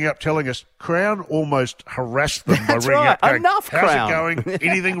were ringing up telling us Crown almost harassed them by ringing up going, Enough, how's Crown. it going?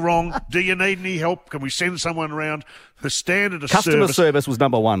 Anything wrong? Do you need any help? Can we send someone around? The standard of Customer service was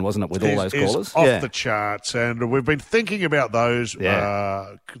number one, wasn't it, with all those callers? Is off the charts, and we've been thinking about those first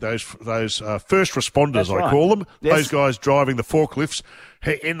responders, I call them, those guys driving the forklifts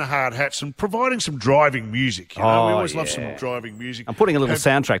in the hard hats and providing some driving music. You know, we always love some driving music. I'm putting a little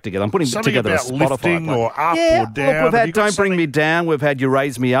soundtrack together. I'm putting together a about Spotify. Lifting or up or down. Look, we've had Don't Bring Me Down. We've had You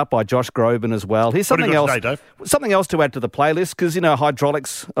Raise Me Up by Josh Groban as well. Here's something else. Something else to add to the playlist, because, you know,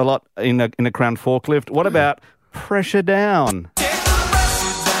 hydraulics a lot in a Crown forklift. What about Pressure Down?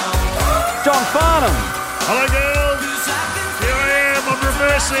 John Farnham. Hello, girls. Here I am. I'm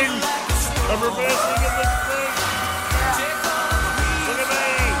reversing in the thing. Look at me.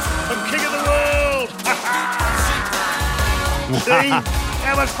 I'm king of the world. See?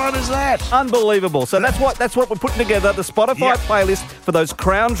 How much fun is that? Unbelievable. So that's what we're putting together, the Spotify playlist for those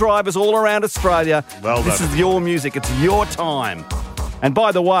Crown drivers all around Australia. Well This done. is your music. It's your time. And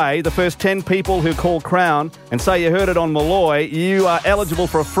by the way, the first 10 people who call Crown and say you heard it on Malloy, you are eligible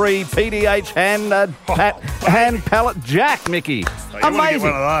for a free PDH hand pallet jack, Mickey. You want to Amazing.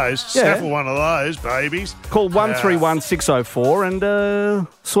 get one of those. Snaffle one of those, babies. Call 131604 and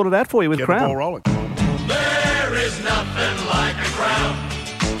sort it out for you with Get Crown. the ball rolling. There is nothing like a Crown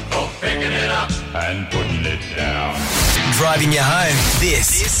for picking it up and putting it down. Driving you home,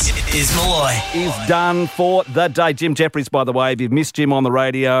 this is Malloy. Is done for the day. Jim Jeffries, by the way, if you've missed Jim on the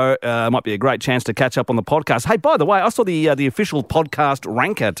radio, might be a great chance to catch up on the podcast. Hey, by the way, I saw the official podcast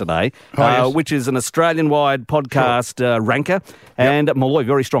ranker today, which is an Australian-wide podcast ranker, and Malloy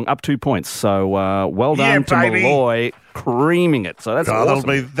very strong, up 2 points. So well done to baby. Malloy, creaming it. So that's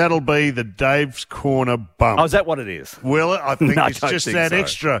awesome. That'll be the Dave's Corner bump. Oh, is that what it is? Will it? I think No, I it's don't just think that so.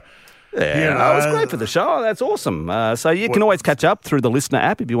 extra. Yeah, it was great for the show. That's awesome. So you can always catch up through the Listener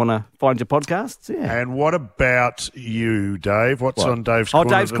app if you want to find your podcasts. Yeah. And what about you, Dave? What's on Dave's Corner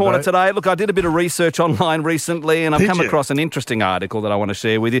Dave's Corner today. Look, I did a bit of research online recently, and I've come across an interesting article that I want to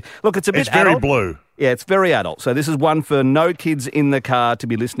share with you. Look, it's a bit very adult. blue. Yeah, it's very adult. So this is one for no kids in the car to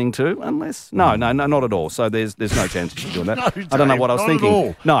be listening to, unless... No, not at all. So there's no chance of doing that. No, I don't know what I was not thinking.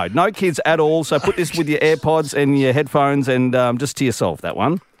 at all. No kids at all. So put this with your AirPods and your headphones and just to yourself, that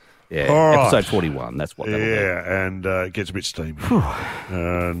one. Yeah, All right. episode 41, that's what that'll be. Yeah, and it gets a bit steamy.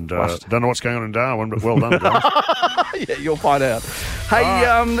 And don't know what's going on in Darwin, but well done, guys. Yeah, you'll find out.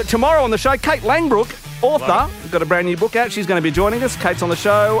 Hey, tomorrow on the show, Kate Langbrook, author, got a brand new book out. She's going to be joining us. Kate's on the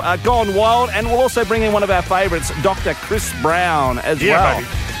show, Gone Wild, and we'll also bring in one of our favourites, Dr. Chris Brown, as well. Baby.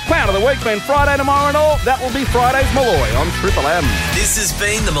 Clown of the Week being Friday tomorrow and all. That will be Friday's Malloy on Triple M. This has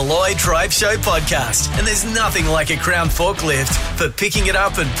been the Malloy Drive Show podcast, and there's nothing like a Crown forklift for picking it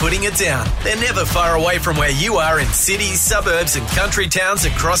up and putting it down. They're never far away from where you are in cities, suburbs and country towns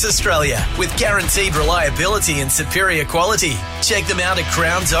across Australia, with guaranteed reliability and superior quality. Check them out at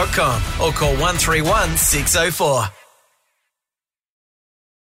crown.com or call 131 604.